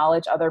to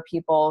acknowledge other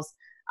people's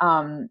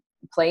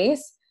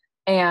place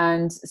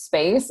and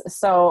space.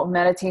 So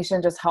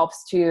meditation just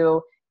helps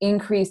to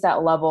increase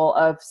that level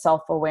of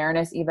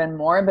self-awareness even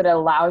more, but it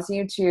allows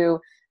you to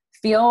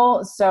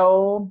feel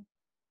so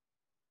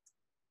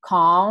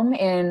calm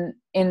in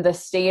the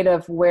state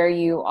of where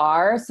you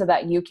are, so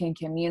that you can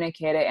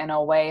communicate it in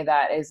a way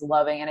that is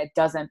loving and it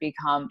doesn't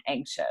become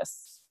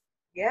anxious.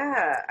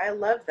 Yeah, I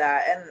love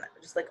that. And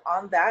just like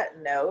on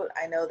that note,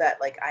 I know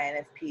that like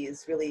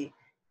INFPs really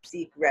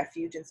seek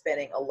refuge in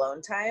spending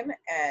alone time.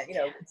 And,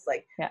 it's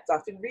like Yeah. it's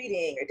often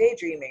reading or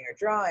daydreaming or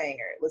drawing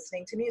or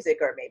listening to music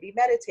or maybe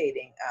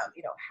meditating.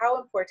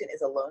 How important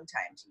is alone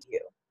time to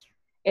you?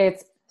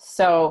 It's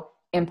so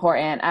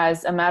important.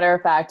 As a matter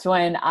of fact,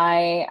 when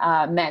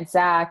I met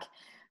Zach,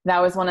 that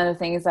was one of the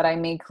things that I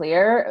made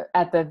clear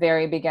at the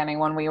very beginning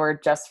when we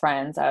were just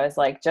friends. I was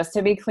like, just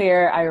to be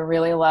clear, I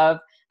really love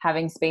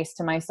having space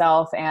to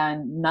myself,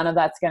 and none of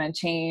that's going to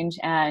change.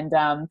 And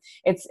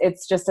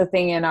it's just a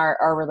thing in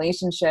our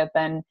relationship.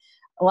 And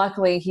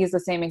luckily, he's the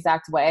same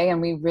exact way,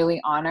 and we really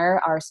honor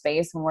our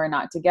space when we're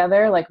not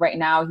together. Like right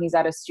now, he's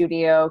at a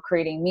studio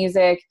creating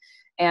music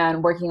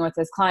and working with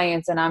his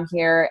clients, and I'm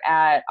here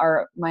at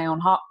my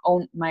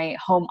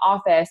home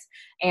office,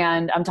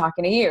 and I'm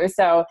talking to you.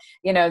 So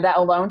that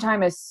alone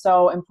time is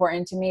so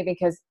important to me,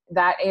 because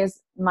that is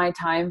my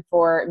time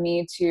for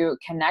me to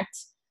connect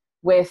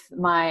with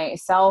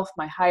myself,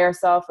 my higher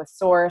self, with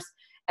source,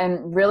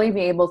 and really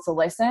be able to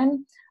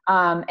listen.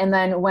 And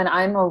then when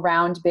I'm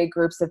around big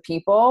groups of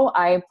people,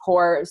 I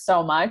pour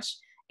so much,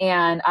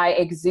 and I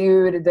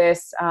exude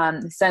this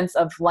sense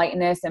of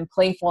lightness and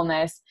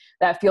playfulness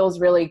that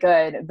feels really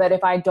good. But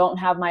if I don't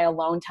have my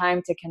alone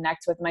time to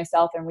connect with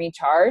myself and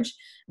recharge,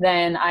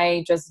 then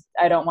I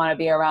don't want to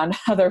be around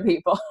other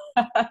people.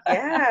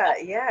 Yeah.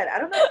 And I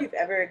don't know if you've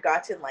ever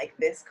gotten like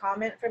this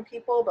comment from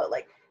people, but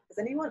like, has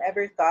anyone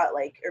ever thought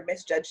like or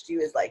misjudged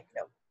you as like,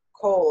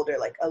 cold or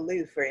like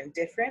aloof or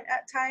indifferent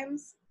at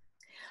times?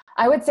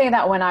 I would say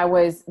that when I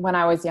was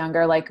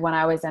younger, like when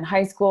I was in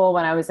high school,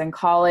 when I was in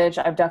college,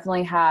 I've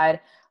definitely had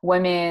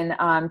women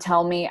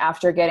tell me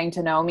after getting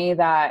to know me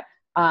that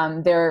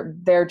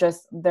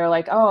they're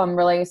like, oh, I'm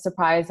really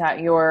surprised that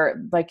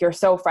you're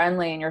so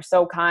friendly and you're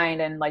so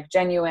kind and like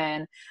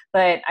genuine.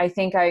 But I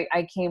think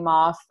I came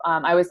off,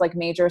 I was like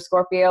major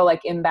Scorpio,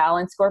 like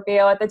imbalanced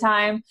Scorpio at the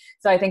time.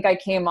 So I think I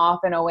came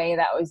off in a way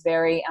that was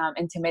very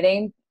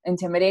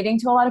intimidating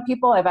to a lot of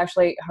people. I've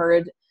actually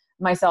heard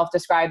myself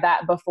describe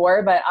that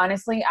before, but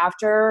honestly,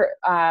 after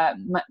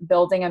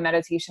building a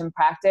meditation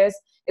practice,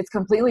 it's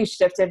completely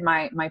shifted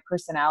my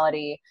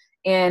personality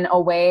in a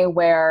way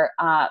where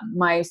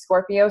my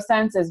Scorpio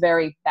sense is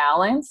very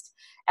balanced.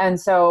 And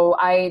so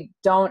I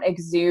don't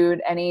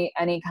exude any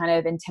kind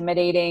of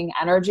intimidating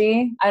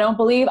energy, I don't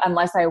believe,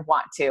 unless I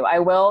want to. I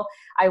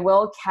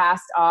will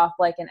cast off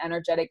like an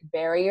energetic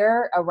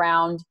barrier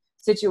around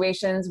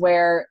situations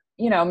where,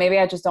 maybe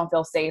I just don't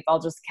feel safe.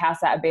 I'll just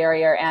cast that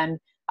barrier, and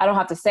I don't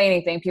have to say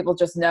anything. People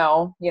just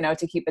know,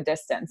 to keep a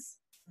distance.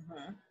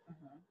 Mhm,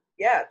 mhm.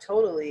 Yeah,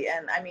 totally.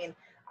 And I mean,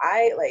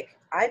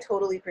 I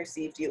totally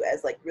perceived you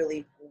as like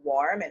really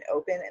warm and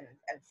open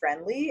and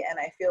friendly. And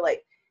I feel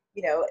like,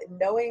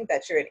 knowing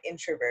that you're an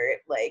introvert,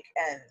 like,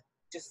 and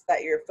just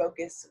that your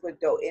focus would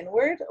go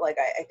inward, like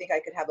I think I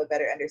could have a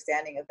better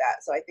understanding of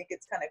that. So I think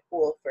it's kind of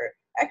cool for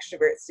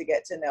extroverts to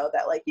get to know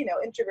that, like,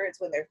 introverts,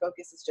 when their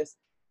focus is just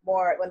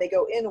more when they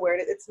go inward,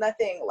 it's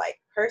nothing like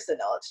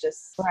personal. It's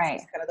just Right.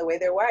 kind of the way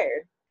they're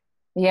wired.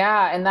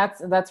 Yeah, and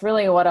that's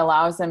really what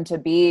allows them to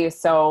be.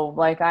 So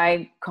like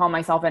I call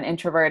myself an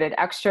introverted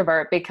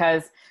extrovert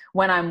because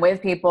when I'm with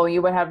people,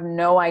 you would have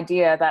no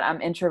idea that I'm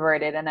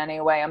introverted in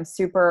any way. I'm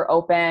super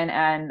open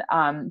and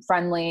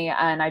friendly,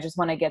 and I just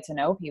want to get to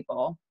know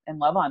people and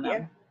love on Yeah.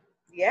 them.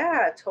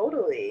 Yeah,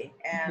 totally.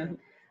 And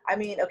I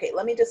mean, okay,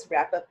 let me just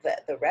wrap up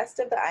the rest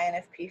of the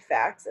INFP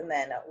facts and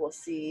then we'll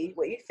see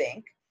what you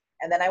think.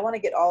 And then I want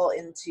to get all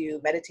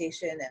into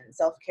meditation and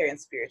self-care and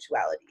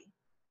spirituality.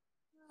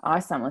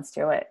 Awesome, let's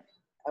do it.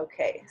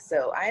 Okay,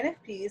 so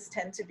INFPs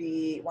tend to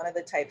be one of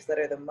the types that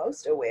are the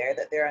most aware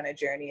that they're on a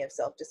journey of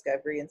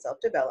self-discovery and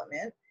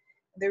self-development.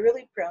 They're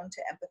really prone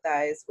to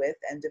empathize with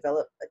and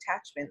develop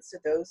attachments to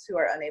those who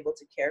are unable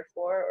to care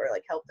for or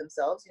like help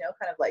themselves,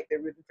 kind of like they're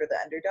rooting for the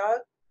underdog.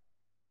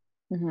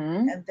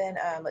 Hmm. And then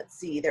let's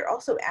see, they're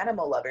also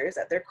animal lovers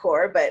at their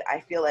core, but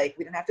I feel like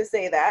we don't have to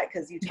say that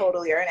because you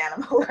totally are an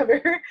animal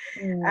lover.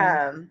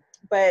 Mm. um,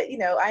 but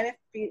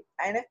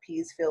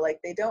INFPs feel like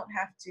they don't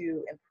have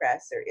to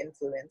impress or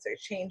influence or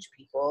change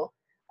people.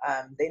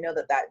 They know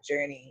that that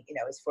journey,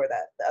 is for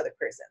the other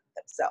person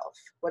themselves.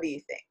 What do you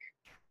think?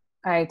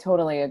 I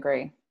totally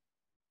agree.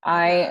 Yeah.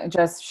 I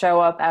just show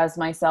up as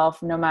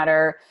myself, no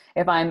matter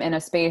if I'm in a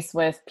space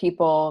with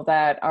people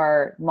that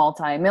are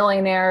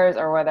multimillionaires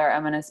or whether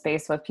I'm in a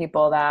space with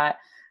people that,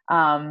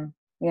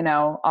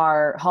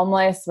 are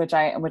homeless, which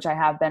I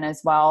have been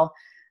as well.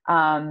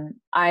 I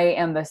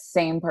am the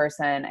same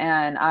person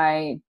and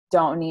I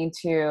don't need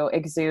to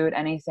exude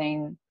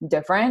anything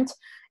different.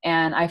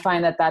 And I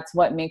find that that's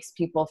what makes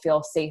people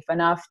feel safe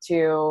enough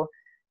to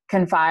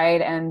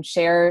confide and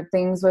share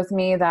things with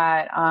me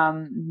that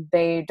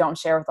they don't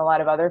share with a lot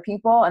of other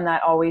people. And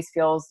that always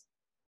feels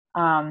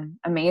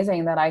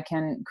amazing that I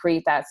can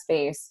create that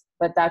space.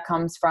 But that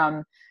comes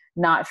from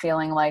not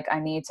feeling like I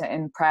need to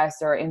impress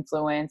or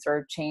influence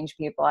or change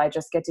people. I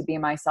just get to be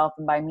myself.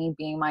 And by me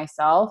being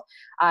myself,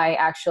 I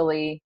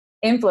actually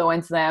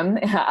influence them,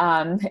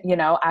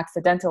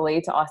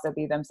 accidentally to also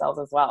be themselves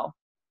as well.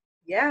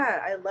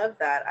 Yeah, I love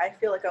that. I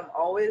feel like I'm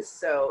always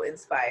so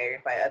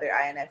inspired by other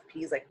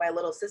INFPs. Like my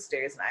little sister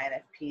is an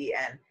INFP,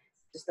 and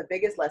just the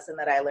biggest lesson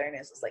that I learned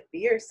is just like be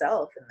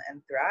yourself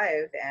and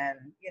thrive. And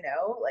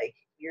like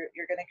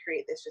you're gonna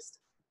create this just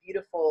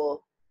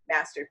beautiful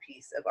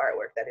masterpiece of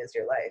artwork that is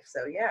your life.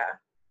 So yeah.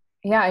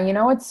 Yeah, you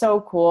know what's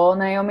so cool,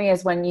 Naomi,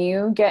 is when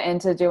you get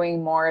into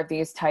doing more of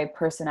these type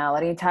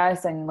personality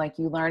tests and like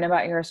you learn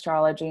about your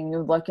astrology and you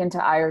look into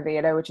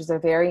Ayurveda, which is a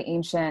very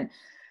ancient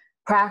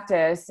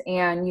practice,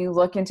 and you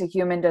look into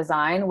human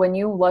design, when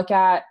you look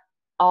at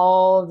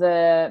all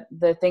the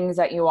things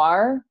that you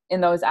are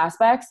in those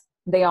aspects,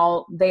 they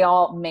all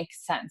make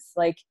sense.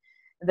 Like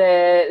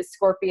the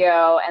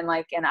Scorpio, and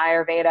like in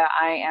Ayurveda,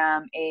 I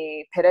am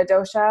a Pitta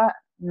dosha.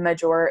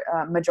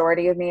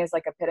 Majority of me is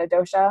like a Pitta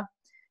dosha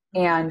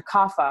Hmm. and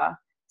kapha.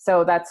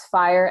 So that's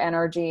fire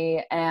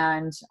energy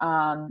and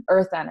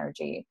earth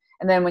energy.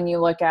 And then when you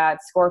look at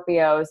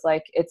Scorpios,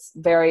 like it's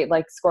very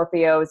like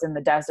Scorpios in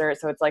the desert,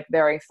 so it's like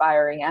very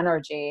fiery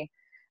energy.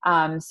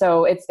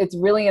 So it's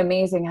really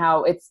amazing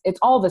how it's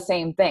all the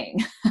same thing.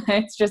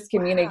 It's just Wow.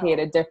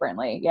 communicated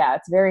differently. Yeah,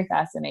 it's very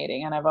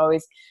fascinating, and I've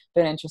always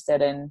been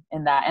interested in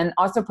that. And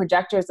also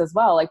projectors as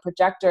well. Like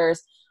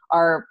projectors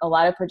are a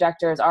lot of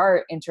projectors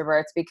are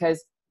introverts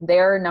because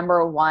their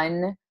number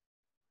one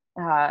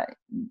uh,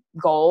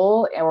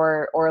 goal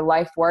or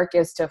life work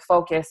is to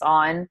focus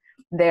on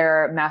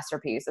their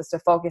masterpiece, is to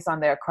focus on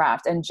their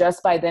craft. And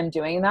just by them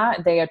doing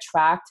that, they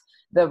attract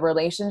the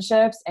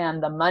relationships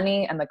and the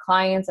money and the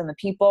clients and the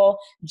people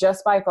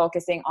just by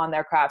focusing on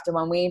their craft. And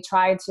when we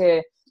try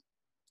to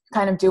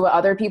kind of do what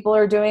other people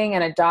are doing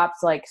and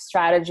adopt like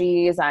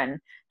strategies and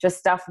just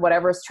stuff,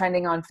 whatever's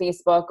trending on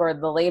Facebook or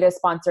the latest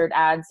sponsored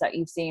ads that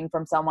you've seen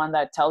from someone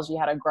that tells you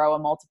how to grow a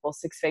multiple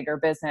six-figure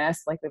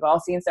business. Like we've all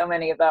seen so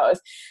many of those.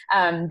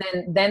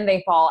 Then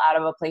they fall out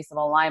of a place of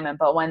alignment.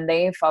 But when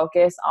they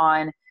focus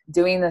on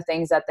doing the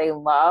things that they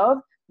love,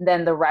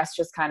 then the rest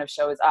just kind of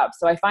shows up.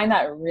 So I find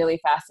that really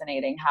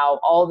fascinating how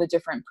all the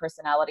different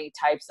personality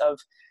types of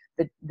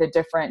the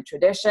different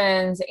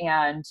traditions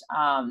and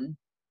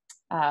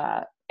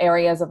uh,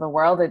 areas of the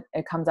world,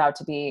 it comes out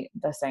to be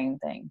the same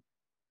thing.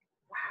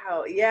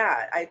 Wow.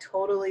 Yeah, I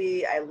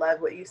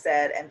love what you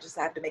said. And just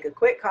have to make a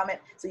quick comment.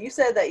 So you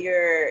said that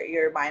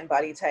your mind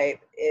body type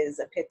is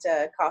a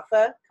Pitta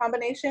Kapha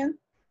combination.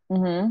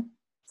 Hmm.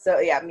 So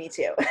yeah, me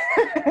too.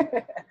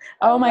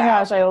 Oh Oh my wow.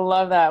 gosh, I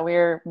love that.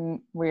 We're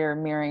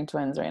mirroring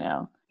twins right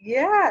now.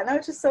 Yeah, no,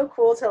 it's just so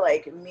cool to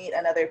like meet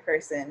another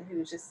person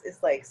who just is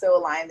like so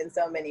aligned in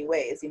so many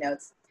ways.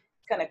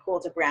 kind of cool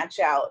to branch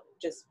out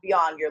just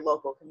beyond your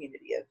local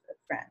community of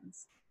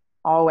friends.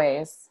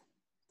 Always.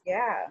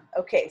 Yeah.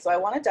 Okay. So I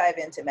want to dive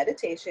into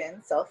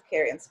meditation,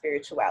 self-care, and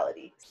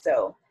spirituality.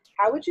 So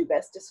how would you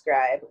best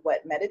describe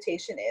what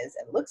meditation is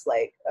and looks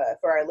like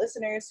for our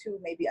listeners who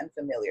may be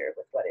unfamiliar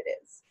with what it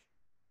is?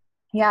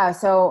 Yeah.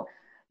 So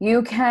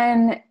you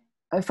can,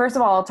 first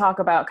of all, I'll talk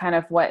about kind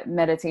of what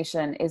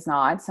meditation is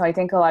not. So I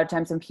think a lot of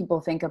times when people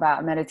think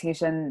about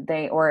meditation,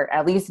 or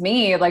at least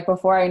me, like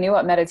before I knew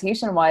what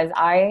meditation was,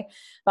 I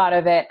thought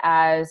of it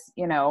as,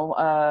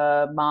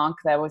 a monk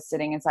that was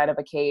sitting inside of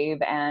a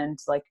cave and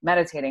like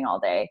meditating all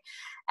day.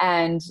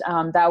 And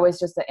that was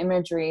just the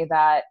imagery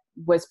that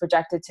was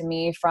projected to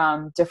me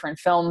from different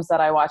films that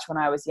I watched when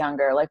I was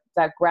younger, like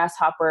that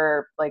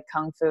grasshopper, like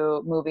kung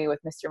fu movie with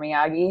Mr.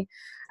 Miyagi.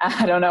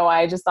 I don't know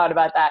why I just thought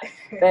about that,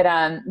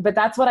 but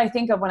that's what I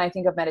think of when I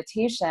think of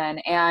meditation.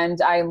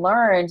 And I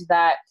learned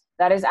that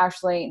that is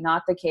actually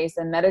not the case.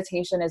 And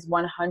meditation is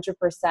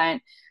 100%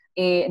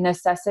 a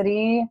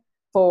necessity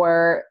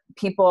for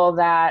people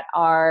that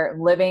are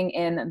living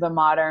in the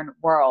modern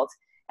world.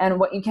 And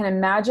what you can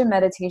imagine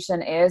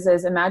meditation is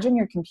imagine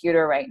your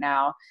computer right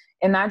now.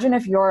 Imagine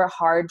if your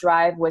hard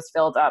drive was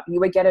filled up. You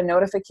would get a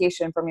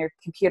notification from your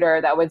computer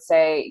that would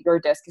say your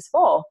disk is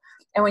full.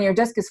 And when your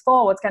disk is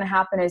full, what's going to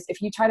happen is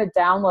if you try to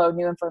download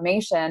new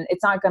information,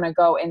 it's not going to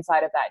go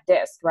inside of that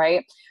disk,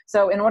 right?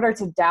 So in order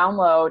to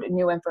download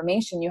new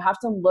information, you have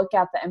to look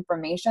at the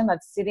information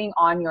that's sitting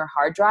on your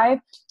hard drive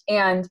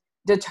and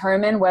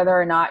determine whether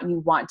or not you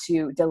want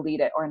to delete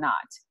it or not.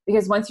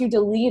 Because once you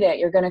delete it,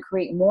 you're going to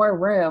create more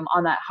room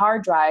on that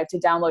hard drive to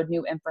download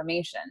new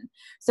information.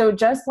 So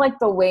just like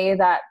the way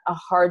that a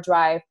hard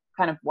drive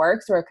kind of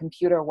works or a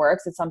computer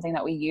works, it's something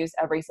that we use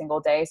every single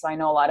day. So I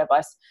know a lot of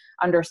us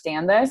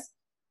understand this.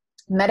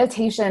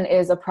 Meditation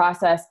is a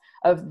process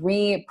of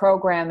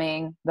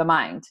reprogramming the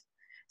mind.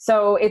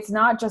 So it's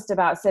not just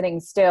about sitting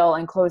still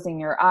and closing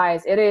your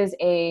eyes. It is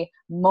a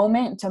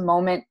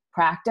moment-to-moment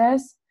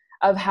practice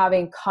of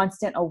having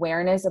constant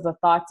awareness of the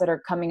thoughts that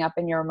are coming up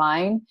in your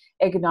mind,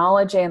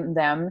 acknowledging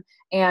them,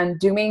 and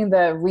doing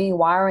the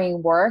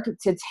rewiring work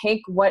to take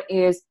what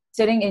is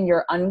sitting in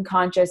your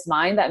unconscious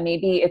mind, that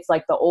maybe it's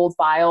like the old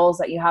files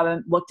that you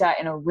haven't looked at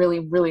in a really,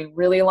 really,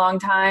 really long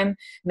time.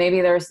 Maybe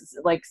there's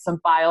like some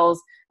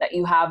files that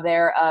you have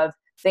there of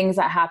things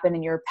that happened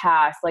in your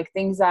past, like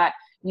things that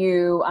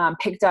you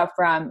picked up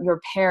from your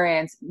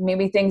parents,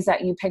 maybe things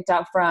that you picked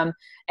up from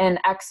an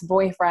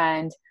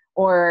ex-boyfriend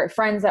or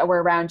friends that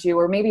were around you,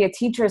 or maybe a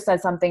teacher said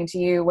something to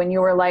you when you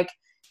were like,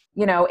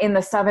 in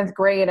the 7th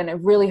grade and it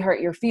really hurt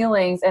your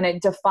feelings and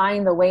it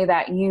defined the way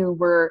that you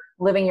were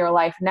living your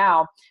life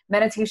now.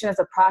 Meditation is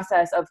a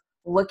process of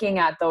looking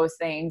at those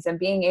things and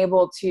being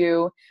able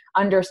to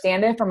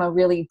understand it from a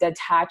really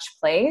detached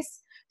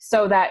place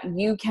so that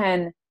you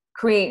can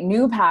create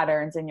new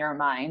patterns in your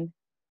mind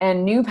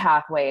and new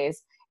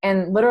pathways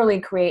and literally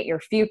create your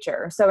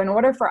future. So in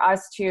order for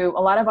us to,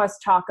 a lot of us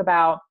talk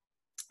about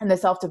in the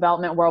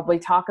self-development world, we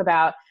talk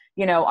about,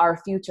 our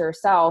future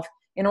self.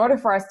 In order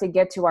for us to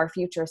get to our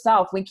future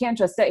self, we can't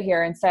just sit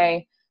here and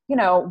say,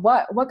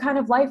 what kind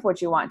of life would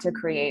you want to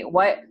create?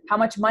 How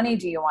much money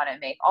do you want to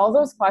make? All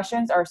those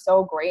questions are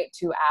so great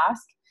to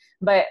ask.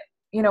 But,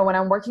 when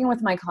I'm working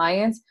with my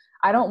clients,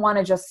 I don't want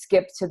to just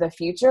skip to the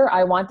future.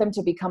 I want them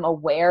to become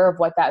aware of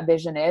what that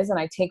vision is. And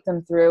I take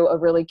them through a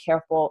really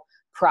careful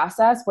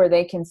process where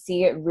they can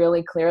see it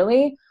really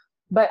clearly.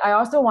 But I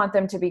also want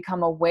them to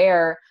become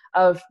aware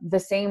of the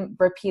same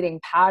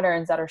repeating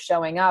patterns that are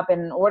showing up.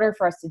 And in order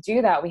for us to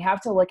do that, we have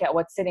to look at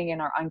what's sitting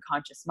in our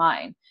unconscious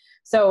mind.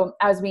 So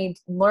as we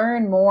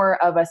learn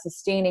more of a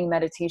sustaining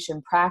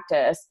meditation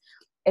practice,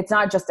 it's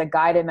not just a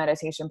guided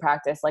meditation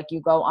practice. Like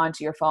you go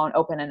onto your phone,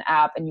 open an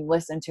app and you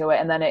listen to it.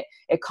 And then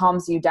it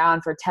calms you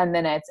down for 10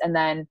 minutes. And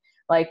then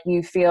like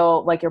you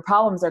feel like your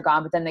problems are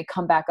gone, but then they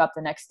come back up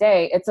the next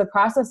day. It's a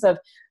process of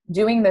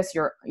doing this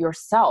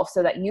yourself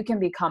so that you can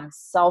become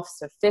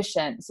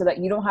self-sufficient, so that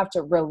you don't have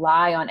to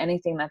rely on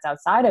anything that's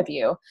outside of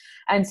you.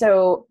 And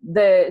so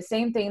the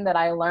same thing that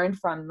I learned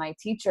from my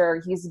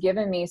teacher, he's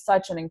given me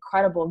such an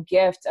incredible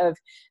gift of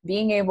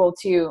being able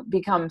to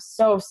become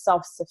so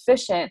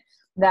self-sufficient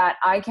that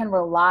I can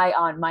rely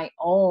on my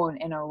own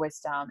inner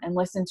wisdom and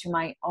listen to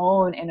my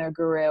own inner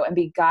guru and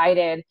be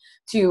guided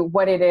to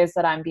what it is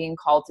that I'm being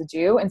called to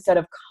do, instead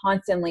of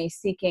constantly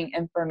seeking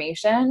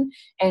information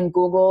and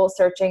Google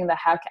searching the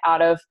heck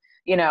out of,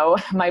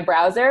 my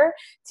browser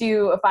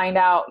to find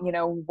out,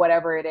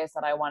 whatever it is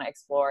that I want to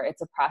explore.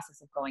 It's a process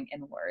of going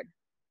inward.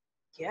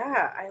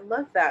 Yeah, I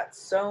love that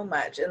so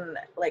much. And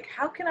like,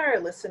 how can our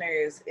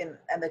listeners and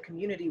the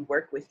community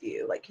work with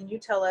you? Like, can you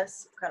tell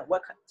us kind of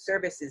what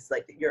services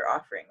like that you're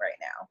offering right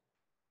now?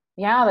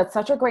 Yeah, that's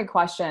such a great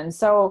question.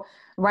 So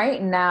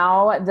right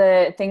now,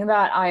 the thing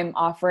that I'm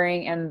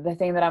offering and the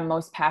thing that I'm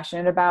most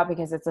passionate about,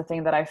 because it's the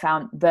thing that I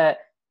found the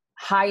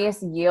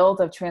highest yield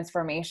of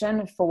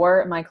transformation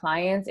for my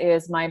clients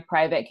is my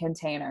private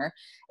container.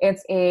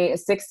 It's a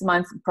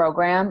 6-month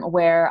program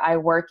where I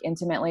work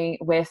intimately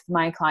with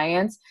my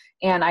clients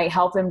and I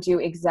help them do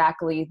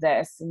exactly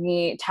this.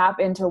 Me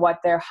tap into what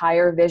their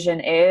higher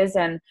vision is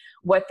and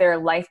what their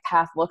life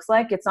path looks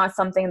like. It's not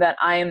something that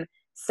I'm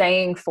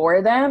saying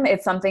for them.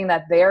 It's something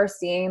that they're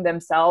seeing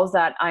themselves,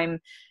 that I'm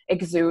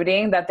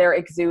exuding, that they're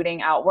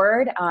exuding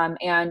outward.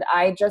 And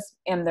I just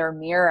am their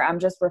mirror. I'm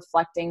just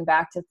reflecting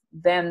back to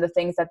them the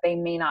things that they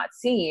may not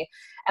see.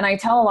 And I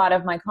tell a lot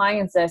of my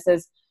clients this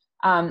is,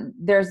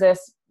 there's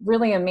this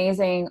really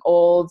amazing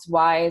old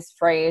wise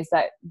phrase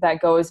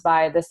that goes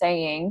by the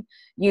saying,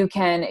 you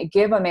can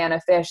give a man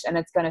a fish and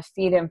it's going to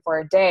feed him for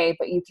a day,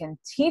 but you can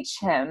teach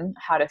him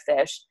how to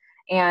fish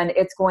and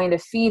it's going to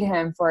feed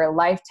him for a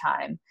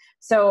lifetime.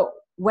 So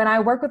when I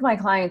work with my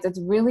clients, it's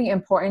really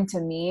important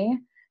to me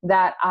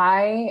that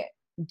I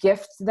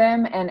gift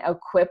them and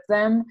equip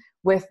them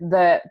with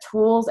the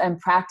tools and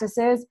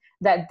practices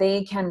that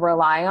they can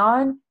rely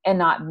on and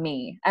not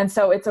me. And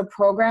so it's a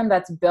program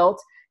that's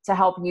built to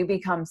help you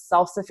become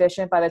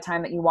self-sufficient by the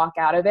time that you walk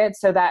out of it,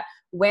 so that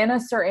when a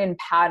certain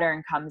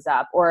pattern comes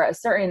up or a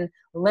certain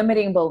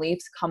limiting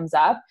beliefs comes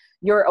up,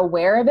 you're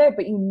aware of it,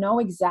 but you know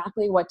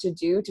exactly what to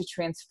do to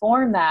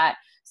transform that,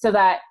 so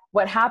that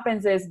what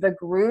happens is the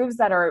grooves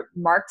that are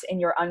marked in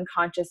your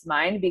unconscious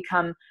mind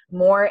become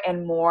more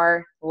and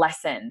more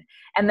lessened.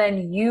 And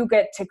then you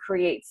get to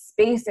create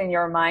space in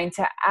your mind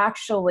to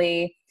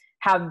actually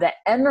have the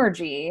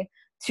energy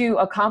to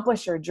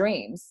accomplish your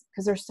dreams.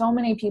 Because there's so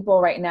many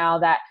people right now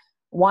that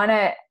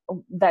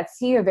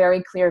see a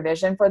very clear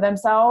vision for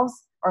themselves,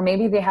 or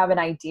maybe they have an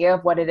idea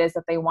of what it is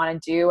that they want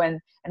to do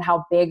and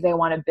how big they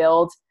want to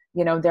build,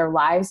 their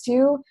lives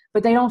to,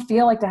 but they don't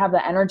feel like they have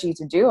the energy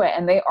to do it.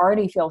 And they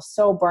already feel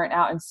so burnt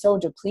out and so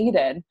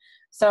depleted.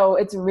 So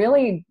it's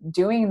really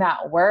doing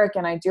that work.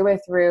 And I do it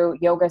through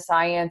yoga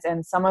science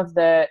and some of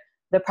the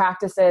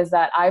practices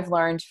that I've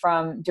learned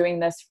from doing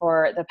this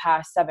for the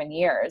past 7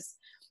 years.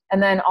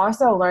 And then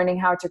also learning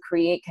how to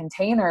create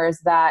containers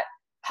that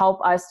help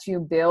us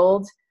to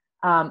build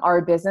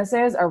our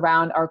businesses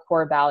around our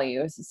core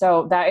values.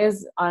 So that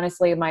is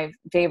honestly my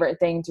favorite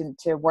thing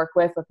to work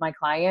with my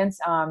clients.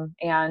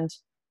 And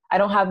I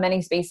don't have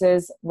many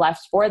spaces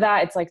left for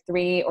that. It's like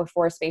 3 or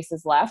 4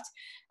 spaces left.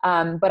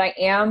 But I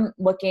am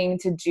looking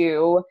to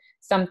do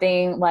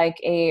something like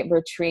a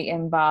retreat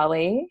in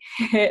Bali.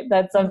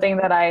 That's something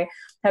that I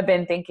have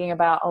been thinking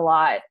about a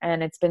lot.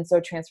 And it's been so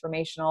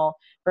transformational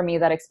for me,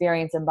 that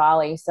experience in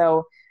Bali.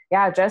 So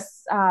yeah,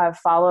 just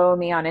follow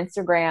me on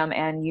Instagram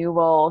and you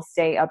will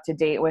stay up to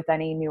date with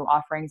any new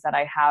offerings that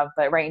I have.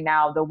 But right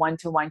now, the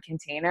one-to-one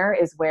container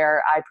is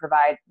where I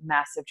provide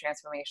massive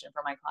transformation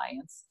for my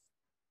clients.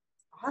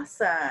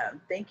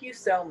 Awesome. Thank you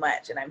so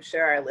much. And I'm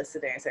sure our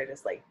listeners are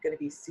just going to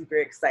be super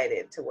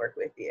excited to work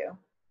with you.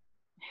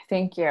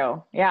 Thank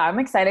you. Yeah, I'm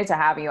excited to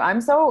have you.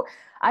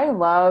 I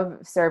love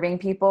serving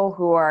people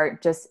who are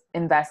just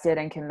invested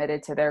and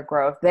committed to their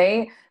growth.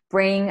 They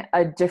bring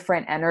a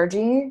different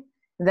energy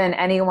than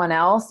anyone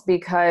else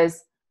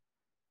because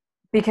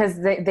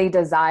they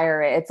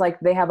desire it. It's like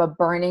they have a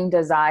burning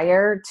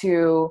desire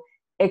to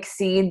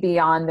exceed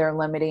beyond their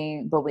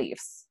limiting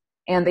beliefs.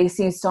 And they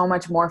see so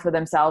much more for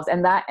themselves.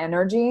 And that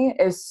energy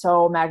is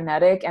so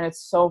magnetic and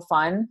it's so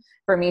fun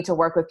for me to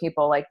work with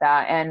people like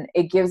that. And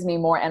it gives me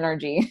more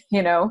energy,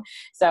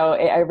 so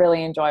I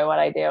really enjoy what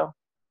I do.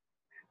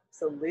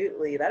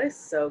 Absolutely. That is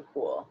so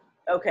cool.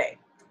 Okay.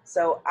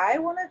 So I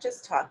want to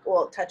just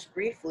touch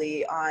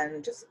briefly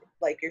on just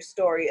your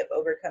story of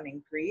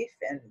overcoming grief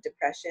and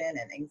depression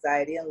and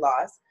anxiety and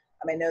loss.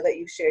 I know that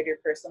you shared your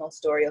personal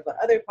story of on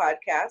other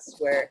podcasts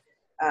where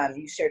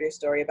you shared your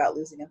story about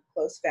losing a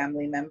close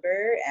family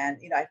member. And,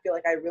 I feel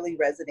like I really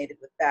resonated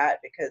with that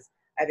because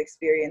I've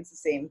experienced the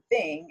same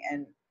thing.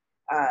 And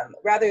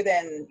rather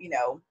than,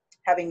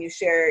 having you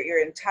share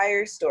your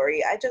entire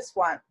story, I just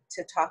want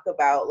to talk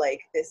about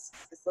this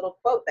little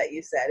quote that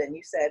you said. And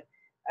you said,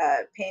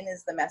 pain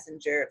is the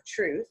messenger of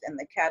truth and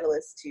the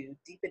catalyst to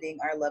deepening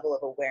our level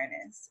of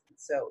awareness.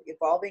 So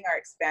evolving our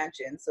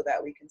expansion so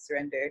that we can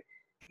surrender,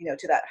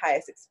 to that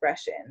highest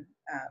expression.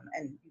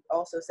 And you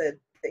also said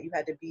that you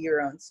had to be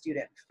your own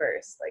student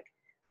first.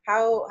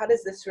 How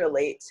does this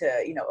relate to,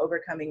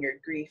 overcoming your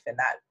grief and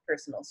that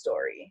personal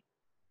story?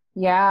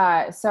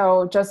 Yeah.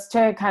 So just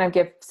to kind of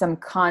give some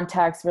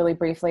context really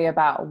briefly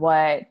about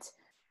what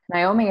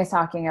Naomi is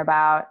talking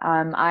about.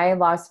 I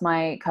lost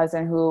my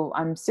cousin, who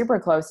I'm super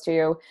close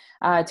to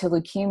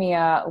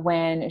leukemia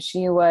when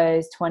she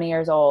was 20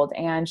 years old.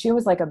 And she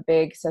was like a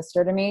big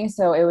sister to me.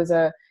 So it was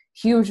a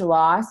huge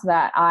loss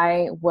that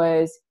I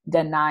was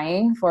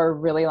denying for a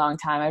really long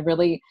time.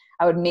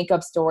 I would make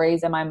up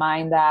stories in my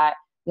mind that,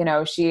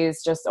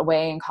 she's just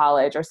away in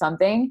college or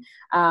something.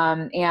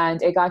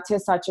 And it got to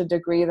such a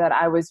degree that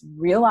I was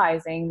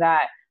realizing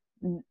that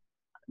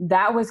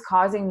was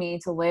causing me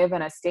to live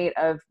in a state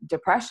of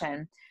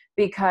depression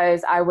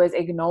because I was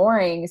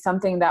ignoring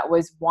something that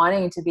was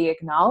wanting to be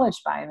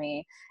acknowledged by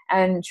me.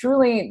 And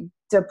truly,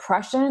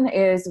 depression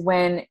is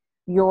when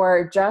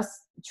you're just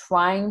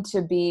trying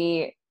to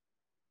be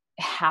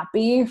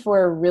happy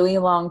for a really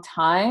long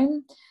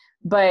time.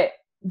 But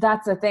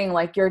that's the thing,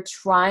 like you're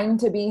trying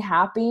to be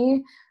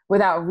happy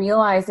without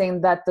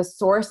realizing that the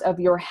source of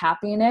your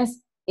happiness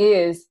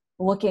is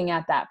looking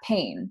at that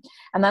pain.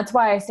 And that's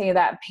why I say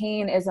that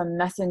pain is a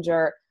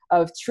messenger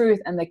of truth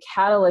and the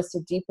catalyst to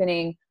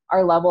deepening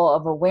our level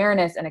of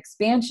awareness and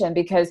expansion.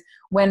 Because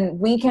when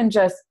we can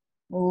just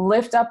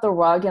lift up the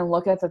rug and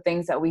look at the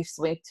things that we've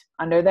swept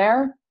under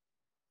there,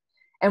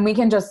 and we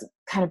can just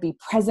kind of be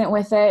present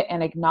with it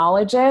and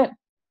acknowledge it,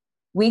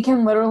 we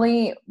can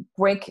literally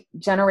break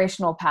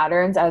generational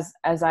patterns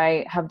as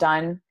I have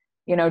done,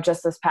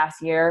 just this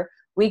past year.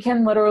 We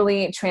can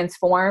literally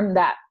transform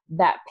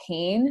that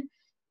pain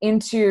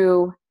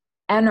into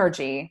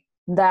energy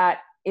that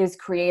is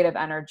creative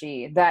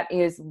energy, that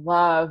is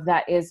love,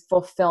 that is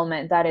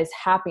fulfillment, that is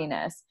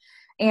happiness.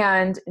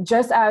 And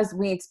just as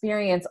we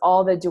experience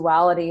all the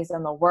dualities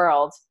in the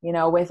world,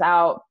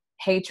 without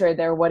hatred,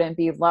 there wouldn't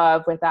be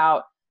love.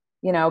 Without,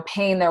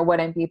 pain, there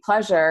wouldn't be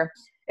pleasure.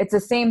 It's the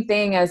same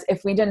thing as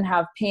if we didn't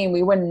have pain,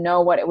 we wouldn't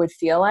know what it would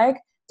feel like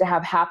to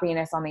have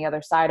happiness on the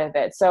other side of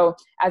it. So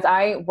as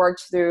I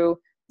worked through,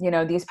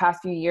 these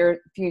past few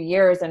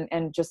years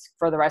and just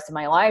for the rest of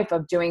my life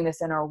of doing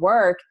this inner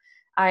work,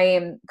 I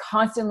am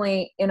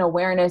constantly in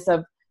awareness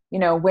of,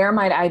 where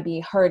might I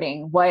be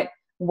hurting? What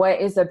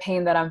is the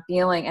pain that I'm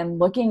feeling? And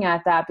looking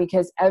at that,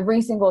 because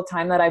every single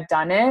time that I've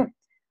done it,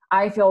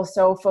 I feel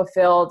so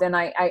fulfilled. And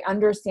I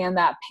understand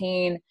that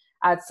pain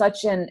at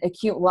such an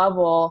acute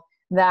level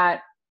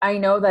that I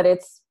know that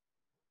it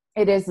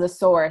is the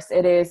source.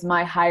 It is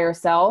my higher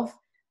self.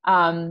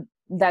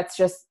 That's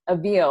just a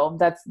veil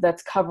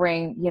that's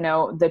covering,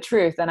 the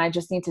truth. And I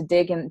just need to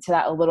dig into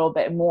that a little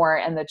bit more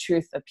and the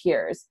truth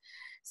appears.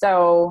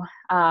 So,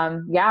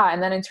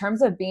 and then in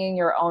terms of being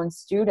your own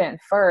student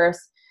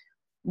first,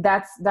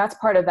 that's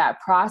part of that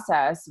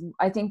process.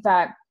 I think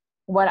that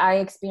what I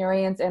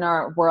experience in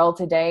our world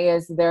today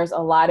is there's a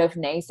lot of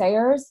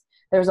naysayers.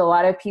 There's a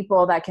lot of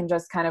people that can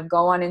just kind of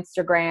go on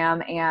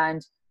Instagram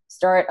and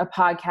start a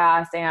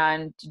podcast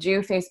and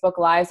do Facebook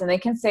Lives, and they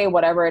can say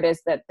whatever it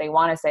is that they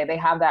want to say. They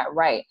have that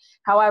right.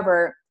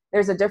 However,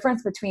 there's a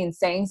difference between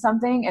saying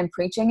something and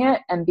preaching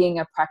it and being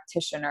a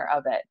practitioner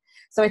of it.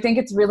 So I think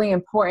it's really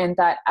important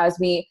that as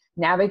we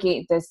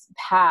navigate this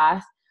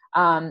path,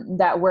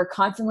 that we're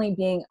constantly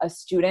being a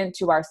student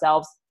to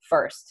ourselves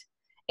first,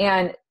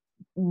 and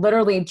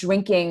literally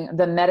drinking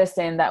the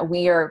medicine that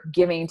we are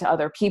giving to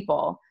other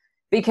people,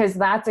 because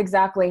that's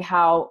exactly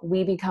how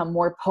we become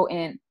more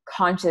potent,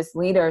 conscious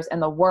leaders in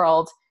the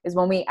world, is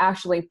when we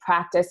actually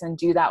practice and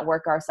do that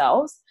work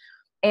ourselves.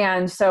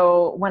 And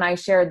so when I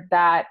shared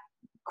that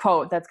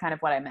quote, that's kind of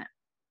what I meant.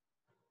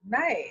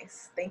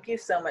 Nice. Thank you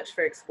so much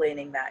for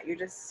explaining that. You're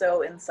just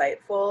so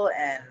insightful,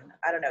 and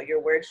I don't know,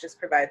 your words just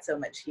provide so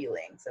much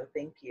healing. So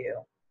thank you.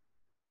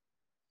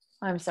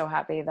 I'm so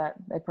happy that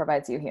it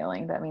provides you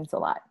healing. That means a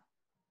lot.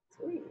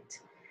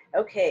 Sweet.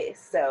 Okay,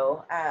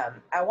 so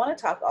I want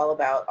to talk all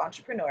about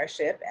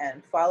entrepreneurship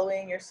and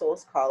following your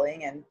soul's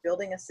calling and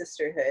building a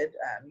sisterhood,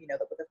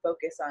 with a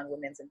focus on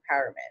women's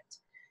empowerment.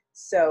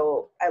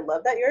 So I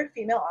love that you're a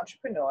female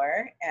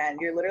entrepreneur,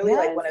 and you're literally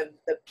like one of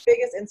the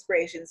biggest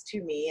inspirations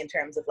to me in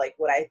terms of like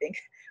what I think,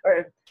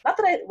 or not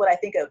that what I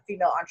think a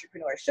female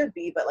entrepreneur should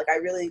be, but like I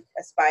really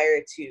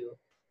aspire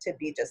to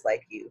be just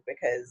like you,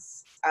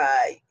 because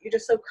you're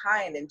just so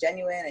kind and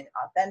genuine and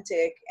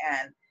authentic,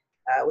 and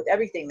with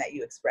everything that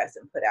you express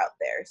and put out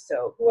there.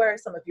 So who are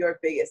some of your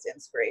biggest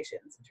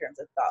inspirations in terms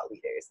of thought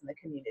leaders in the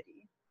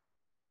community?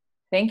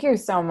 Thank you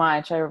so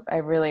much. I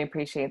really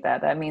appreciate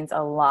that. That means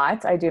a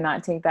lot. I do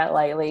not take that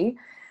lightly.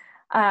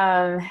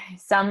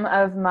 Some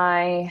of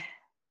my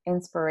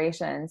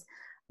inspirations,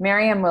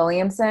 Marianne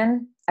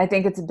Williamson. I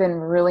think it's been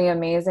really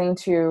amazing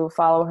to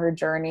follow her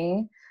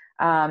journey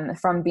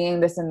from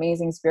being this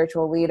amazing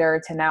spiritual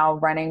leader to now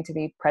running to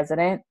be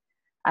president.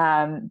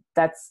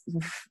 That's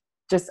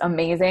just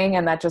amazing.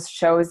 And that just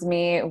shows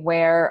me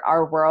where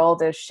our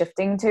world is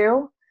shifting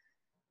to.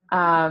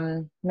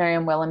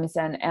 Marianne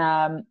Williamson.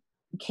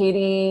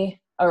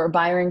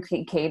 Byron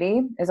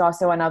Katie is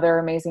also another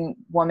amazing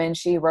woman.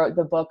 She wrote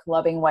the book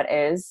Loving What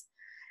Is.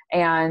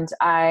 And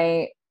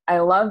I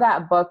love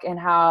that book and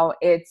how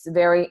it's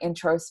very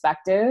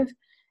introspective,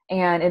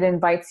 and it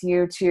invites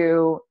you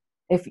to,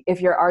 if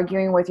you're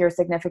arguing with your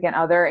significant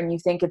other and you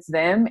think it's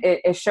them,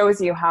 it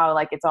shows you how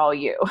like it's all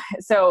you.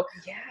 So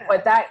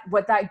what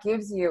that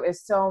gives you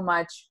is so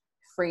much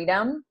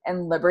freedom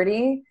and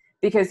liberty,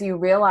 because you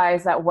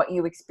realize that what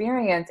you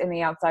experience in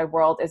the outside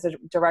world is a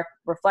direct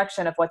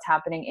reflection of what's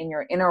happening in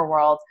your inner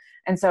world.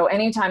 And so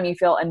anytime you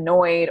feel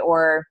annoyed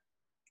or,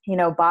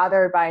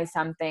 bothered by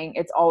something,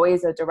 it's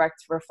always a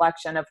direct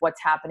reflection of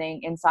what's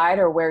happening inside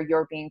or where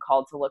you're being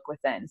called to look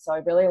within. So I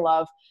really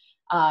love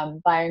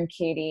Byron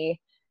Katie.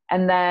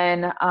 And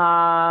then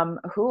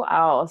who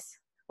else?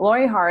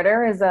 Lori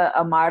Harder is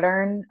a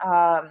modern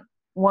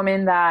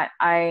woman that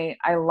I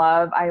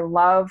love. I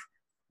love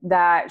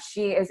that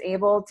she is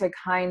able to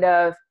kind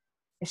of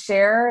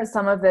share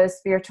some of the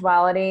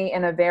spirituality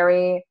in a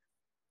very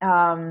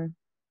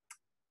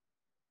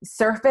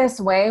surface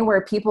way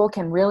where people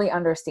can really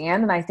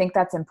understand. And I think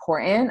that's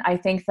important. I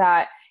think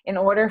that in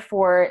order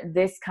for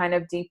this kind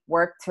of deep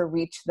work to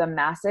reach the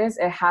masses,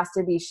 it has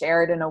to be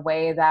shared in a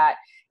way that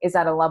is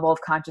at a level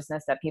of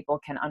consciousness that people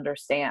can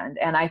understand.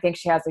 And I think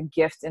she has a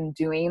gift in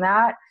doing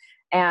that.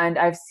 And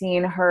I've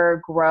seen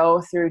her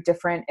grow through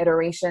different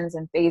iterations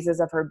and phases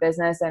of her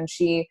business. And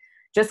she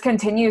just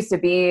continues to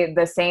be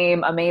the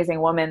same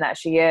amazing woman that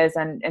she is.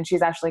 And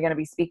she's actually going to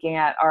be speaking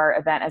at our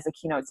event as a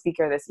keynote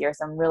speaker this year.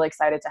 So I'm really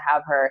excited to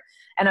have her.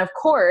 And of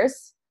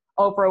course,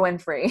 Oprah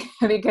Winfrey,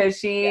 because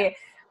she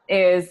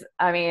is,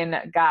 I mean,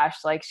 gosh,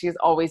 like she's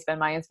always been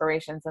my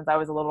inspiration since I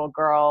was a little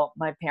girl.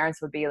 My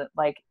parents would be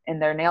like in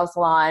their nail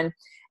salon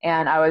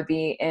and I would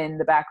be in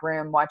the back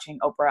room watching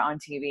Oprah on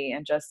TV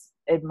and just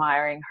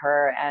admiring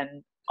her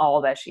and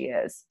all that she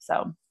is.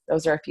 So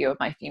those are a few of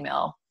my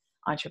female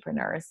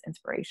entrepreneurs'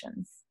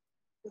 inspirations.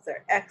 Those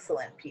are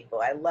excellent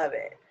people. I love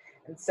it.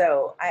 And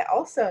so I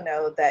also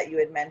know that you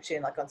had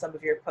mentioned, like on some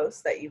of your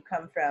posts, that you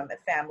come from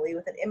a family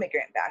with an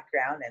immigrant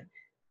background. And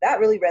that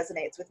really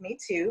resonates with me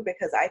too,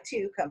 because I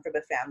too come from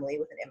a family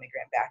with an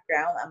immigrant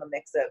background. I'm a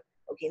mix of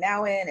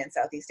Okinawan and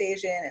Southeast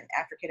Asian and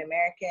African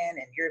American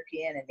and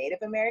European and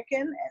Native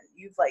American. And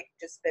you've like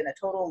just been a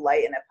total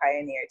light and a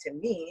pioneer to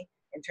me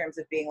in terms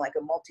of being like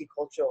a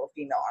multicultural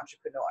female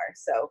entrepreneur.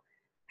 So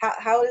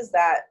how is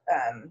that,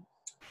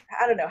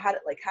 I don't know,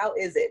 how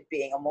is it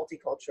being a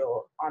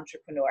multicultural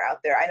entrepreneur out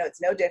there? I know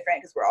it's no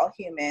different because we're all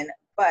human,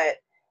 but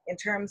in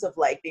terms of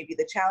like maybe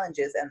the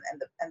challenges and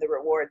the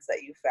rewards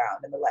that you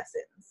found and the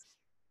lessons.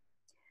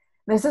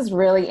 This is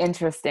really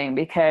interesting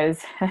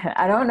because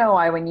I don't know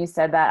why when you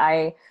said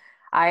that,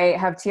 I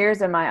have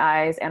tears in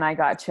my eyes and I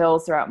got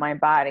chills throughout my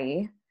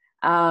body.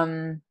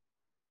 Yeah.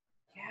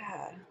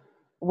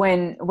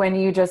 When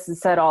you just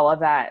said all of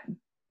that.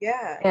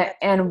 Yeah.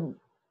 And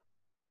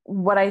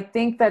what I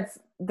think that's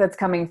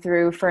coming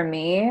through for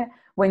me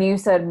when you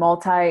said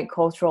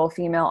multicultural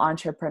female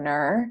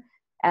entrepreneur,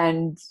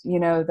 and you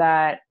know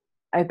that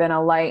I've been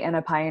a light and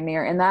a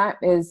pioneer, and that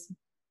is,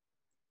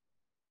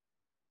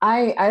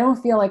 I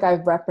don't feel like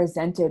I've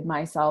represented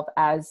myself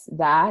as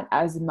that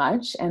as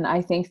much, and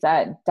I think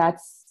that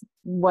that's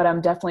what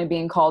I'm definitely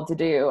being called to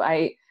do.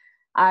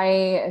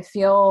 I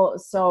feel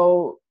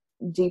so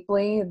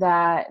deeply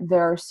that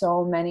there are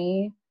so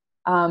many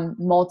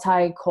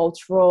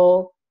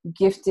multicultural,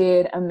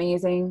 gifted,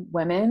 amazing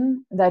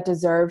women that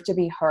deserve to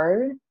be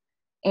heard,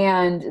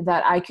 and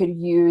that I could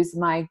use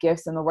my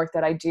gifts and the work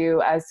that I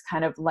do as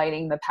kind of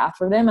lighting the path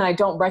for them. And I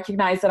don't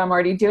recognize that I'm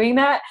already doing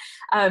that.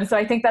 So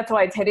I think that's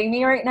why it's hitting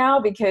me right now,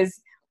 because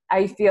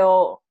I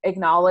feel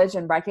acknowledged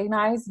and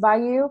recognized by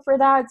you for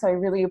that. So I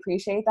really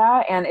appreciate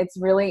that. And it's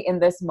really in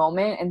this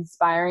moment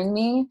inspiring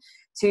me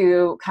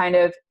to kind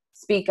of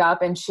speak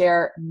up and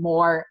share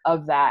more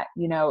of that,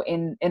 you know,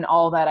 in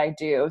all that I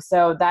do.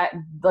 So that,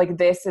 like,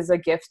 this is a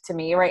gift to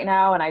me right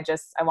now. And I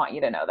want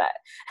you to know that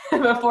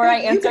before I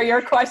answer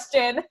your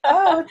question.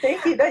 Oh,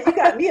 thank you. You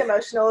got me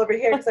emotional over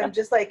here, because I'm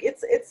just like,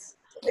 it's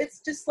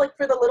just like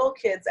for the little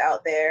kids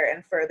out there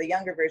and for the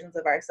younger versions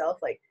of ourselves,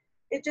 like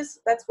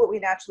that's what we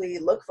naturally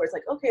look for. It's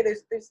like, okay,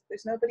 there's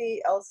nobody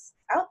else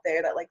out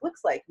there that like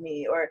looks like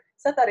me or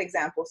set that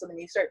example. So then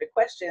you start to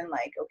question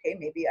like, okay,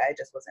 maybe I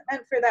just wasn't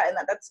meant for that. And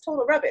that's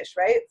total rubbish.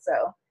 Right.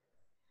 So.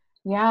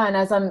 Yeah. And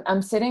as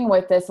I'm sitting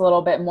with this a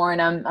little bit more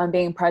and I'm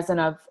being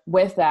present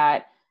with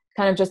that,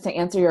 kind of just to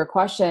answer your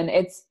question,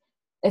 it's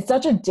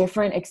such a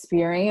different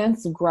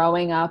experience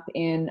growing up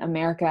in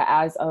America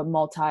as a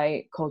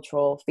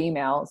multicultural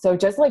female. So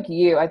just like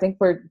you, I think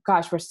we're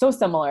so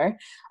similar.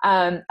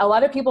 A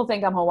lot of people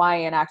think I'm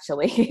Hawaiian,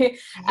 actually.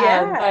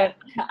 Yeah.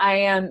 But I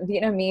am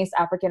Vietnamese,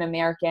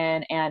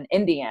 African-American, and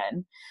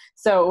Indian.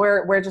 So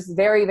we're just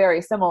very,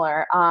 very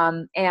similar.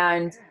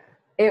 And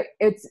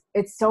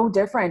it's so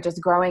different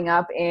just growing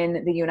up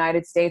in the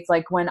United States.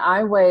 Like when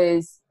I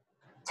was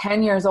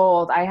 10 years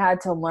old, I had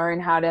to learn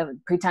how to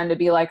pretend to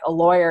be like a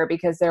lawyer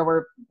because there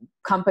were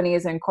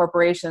companies and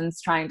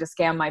corporations trying to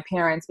scam my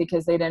parents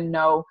because they didn't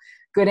know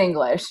good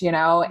English, you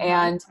know,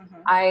 and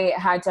I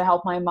had to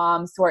help my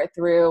mom sort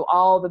through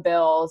all the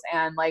bills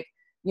and like,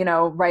 you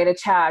know, write a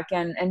check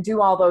and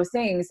do all those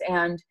things.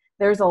 And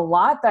there's a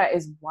lot that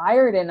is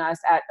wired in us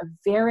at a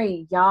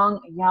very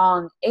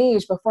young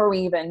age before we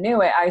even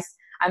knew it.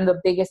 I'm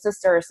the biggest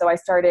sister, so I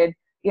started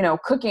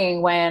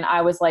cooking when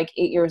I was like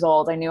 8 years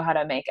old. I knew how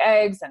to make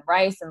eggs and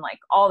rice and like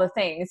all the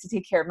things to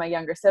take care of my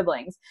younger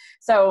siblings.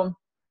 So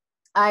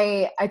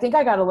I think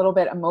I got a little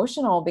bit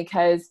emotional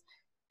because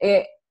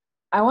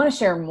I want to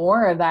share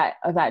more of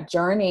that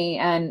journey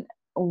and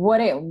what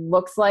it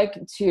looks like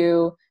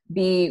to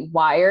be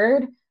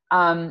wired,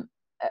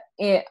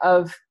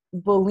 of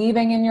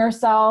believing in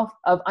yourself,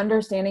 of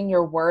understanding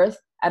your worth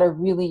at a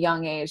really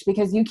young age,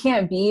 because you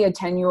can't be a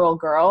 10-year-old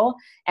girl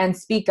and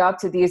speak up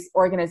to these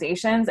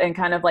organizations and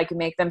kind of like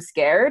make them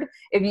scared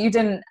if you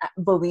didn't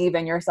believe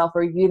in yourself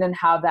or you didn't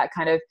have that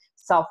kind of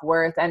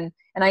self-worth. And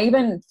I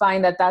even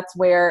find that that's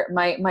where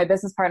my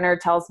business partner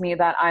tells me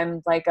that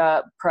I'm like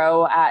a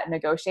pro at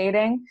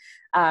negotiating.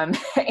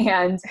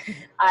 And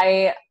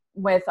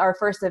with our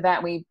first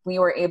event, we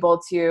were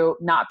able to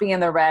not be in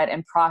the red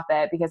and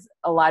profit, because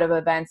a lot of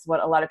events,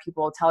 what a lot of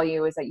people will tell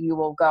you is that you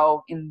will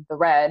go in the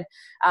red.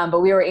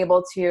 But we were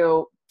able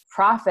to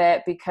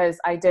profit because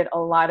I did a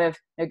lot of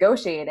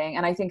negotiating.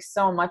 And I think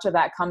so much of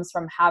that comes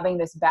from having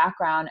this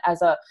background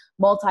as a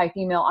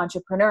multi-female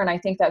entrepreneur. And I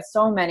think that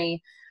so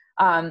many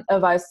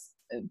of us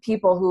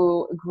people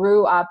who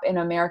grew up in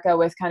America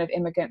with kind of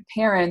immigrant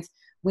parents,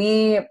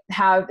 we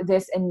have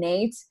this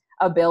innate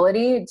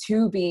ability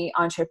to be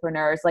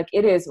entrepreneurs. Like,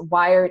 it is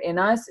wired in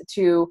us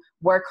to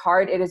work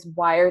hard. It is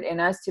wired in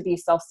us to be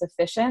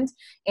self-sufficient,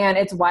 and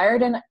it's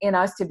wired in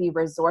us to be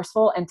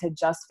resourceful and to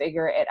just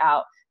figure it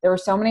out. There were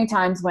so many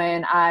times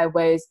when I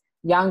was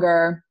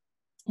younger,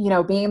 you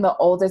know, being the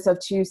oldest of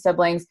two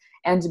siblings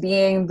and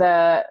being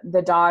the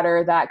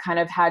daughter that kind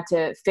of had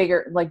to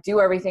do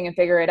everything and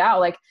figure it out.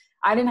 Like,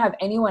 I didn't have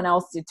anyone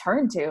else to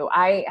turn to.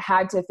 I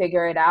had to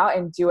figure it out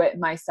and do it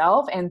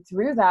myself. And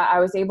through that,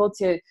 I was able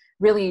to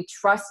really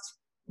trust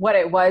what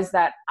it was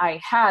that I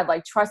had,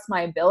 like trust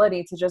my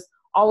ability to just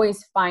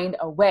always find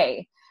a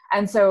way.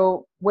 And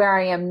so where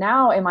I am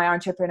now in my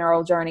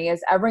entrepreneurial journey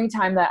is every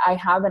time that I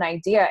have an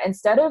idea,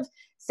 instead of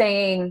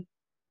saying,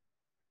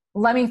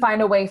 let me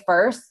find a way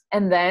first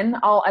and then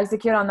I'll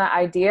execute on that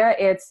idea,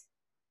 it's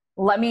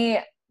let me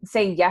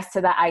say yes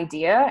to that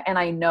idea and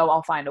I know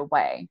I'll find a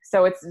way.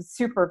 So it's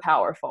super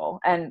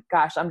powerful. And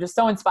gosh, I'm just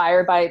so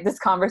inspired by this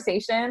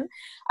conversation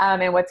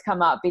and what's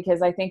come up,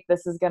 because I think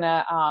this is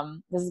gonna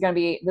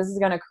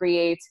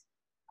create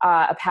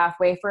a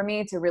pathway for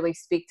me to really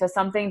speak to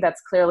something that's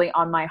clearly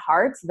on my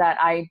heart that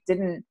I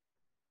didn't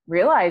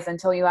realize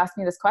until you asked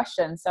me this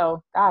question.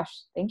 So gosh,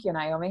 thank you,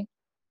 Naomi.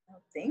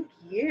 Thank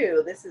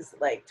you. This is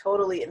like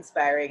totally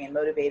inspiring and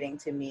motivating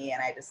to me,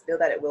 and I just feel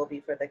that it will be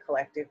for the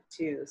collective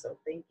too. So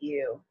thank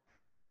you.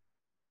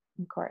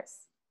 Of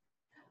course.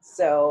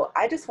 So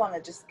I just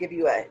want to give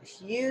you a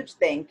huge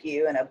thank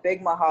you and a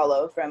big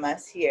mahalo from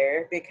us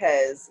here,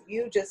 because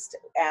you just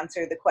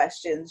answered the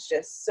questions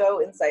just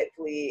so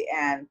insightfully.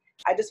 And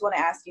I just want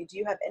to ask you, do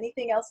you have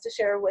anything else to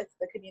share with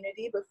the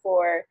community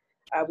before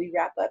we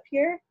wrap up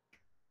here?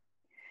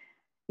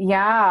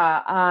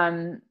 Yeah.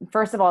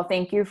 First of all,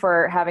 thank you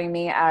for having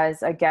me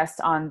as a guest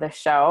on the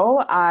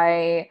show.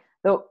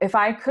 If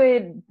I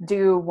could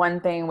do one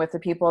thing with the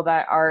people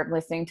that are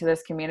listening to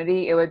this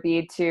community, it would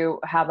be to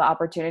have the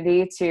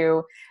opportunity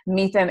to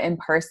meet them in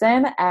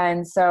person.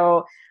 And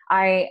so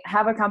I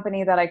have a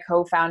company that I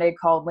co-founded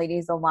called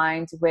Ladies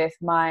Aligned with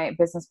my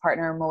business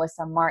partner,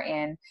 Melissa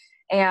Martin.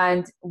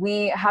 And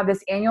we have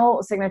this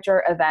annual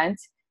signature event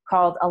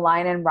called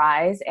Align and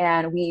Rise.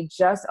 And we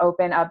just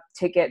opened up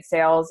ticket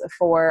sales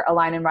for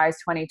Align and Rise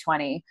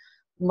 2020.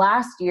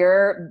 Last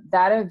year,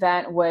 that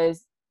event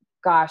was,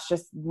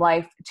 just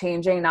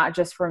life-changing, not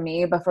just for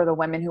me, but for the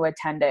women who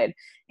attended.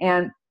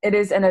 And it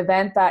is an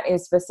event that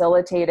is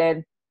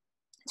facilitated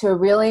to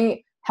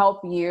really help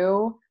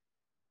you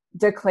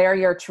declare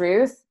your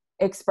truth,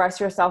 express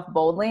yourself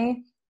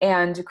boldly,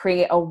 and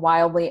create a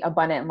wildly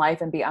abundant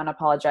life and be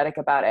unapologetic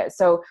about it.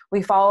 So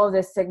we follow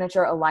this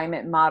signature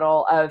alignment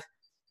model of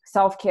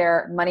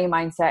self-care, money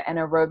mindset, and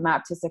a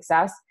roadmap to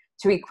success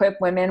to equip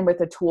women with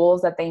the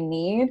tools that they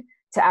need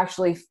to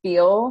actually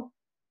feel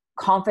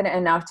confident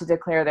enough to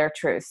declare their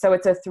truth. So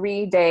it's a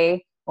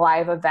 3-day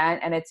live event,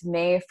 and it's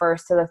May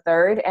 1st to the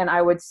 3rd. And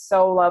I would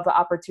so love the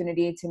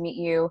opportunity to meet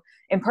you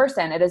in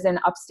person. It is in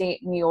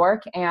upstate New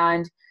York,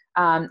 and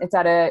it's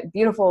at a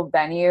beautiful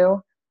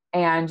venue,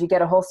 and you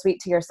get a whole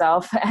suite to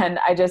yourself. And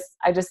I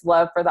just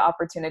love for the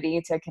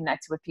opportunity to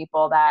connect with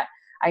people that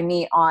I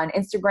meet on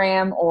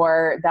Instagram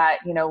or that,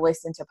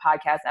 listen to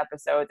podcast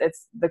episodes.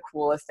 It's the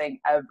coolest thing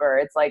ever.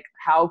 It's like,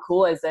 how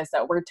cool is this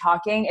that we're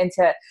talking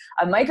into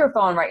a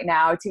microphone right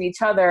now to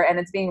each other, and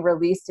it's being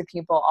released to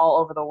people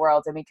all over the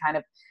world, and we kind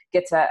of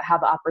get to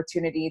have the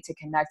opportunity to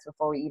connect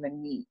before we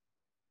even meet.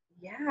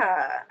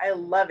 Yeah, I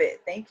love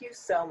it. Thank you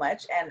so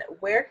much. And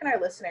where can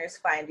our listeners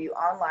find you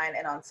online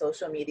and on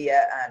social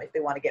media if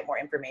they want to get more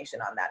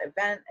information on that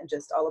event and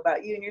just all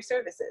about you and your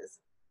services?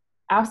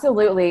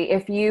 Absolutely.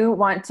 If you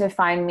want to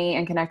find me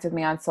and connect with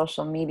me on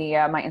social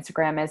media, my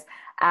Instagram is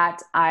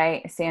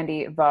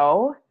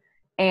 @isandyvo.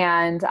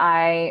 And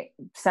I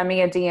send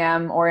me a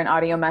DM or an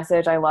audio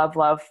message. I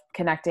love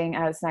connecting,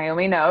 as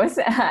Naomi knows.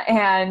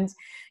 And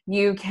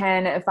you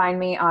can find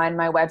me on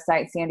my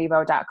website,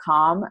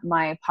 sandyvo.com.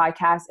 My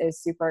podcast is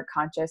Super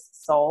Conscious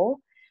Soul,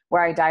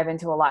 where I dive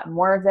into a lot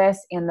more of this.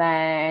 And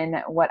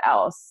then what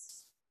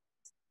else?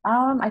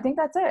 I think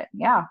that's it.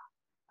 Yeah.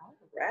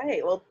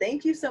 Right. Well,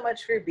 thank you so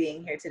much for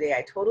being here today.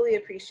 I totally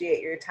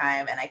appreciate your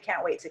time, and I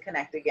can't wait to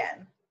connect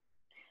again.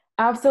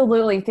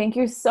 Absolutely. Thank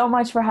you so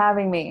much for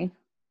having me.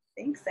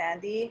 Thanks,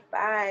 Sandy.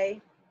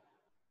 Bye.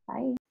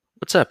 Bye.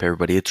 What's up,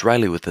 everybody? It's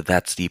Riley with the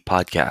That's Deep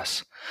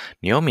podcast.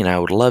 Naomi and I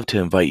would love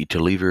to invite you to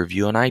leave a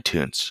review on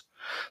iTunes.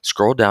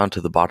 Scroll down to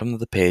the bottom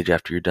of the page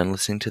after you're done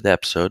listening to the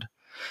episode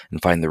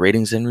and find the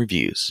ratings and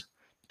reviews.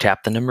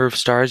 Tap the number of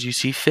stars you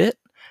see fit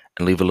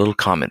and leave a little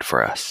comment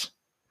for us.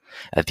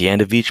 At the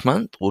end of each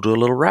month, we'll do a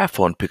little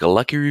raffle and pick a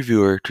lucky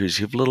reviewer to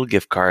receive a little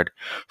gift card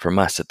from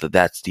us at the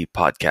That's Deep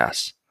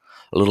podcast.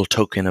 a little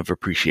token of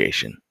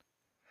appreciation.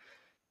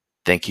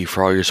 Thank you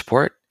for all your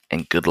support,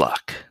 and good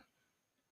luck.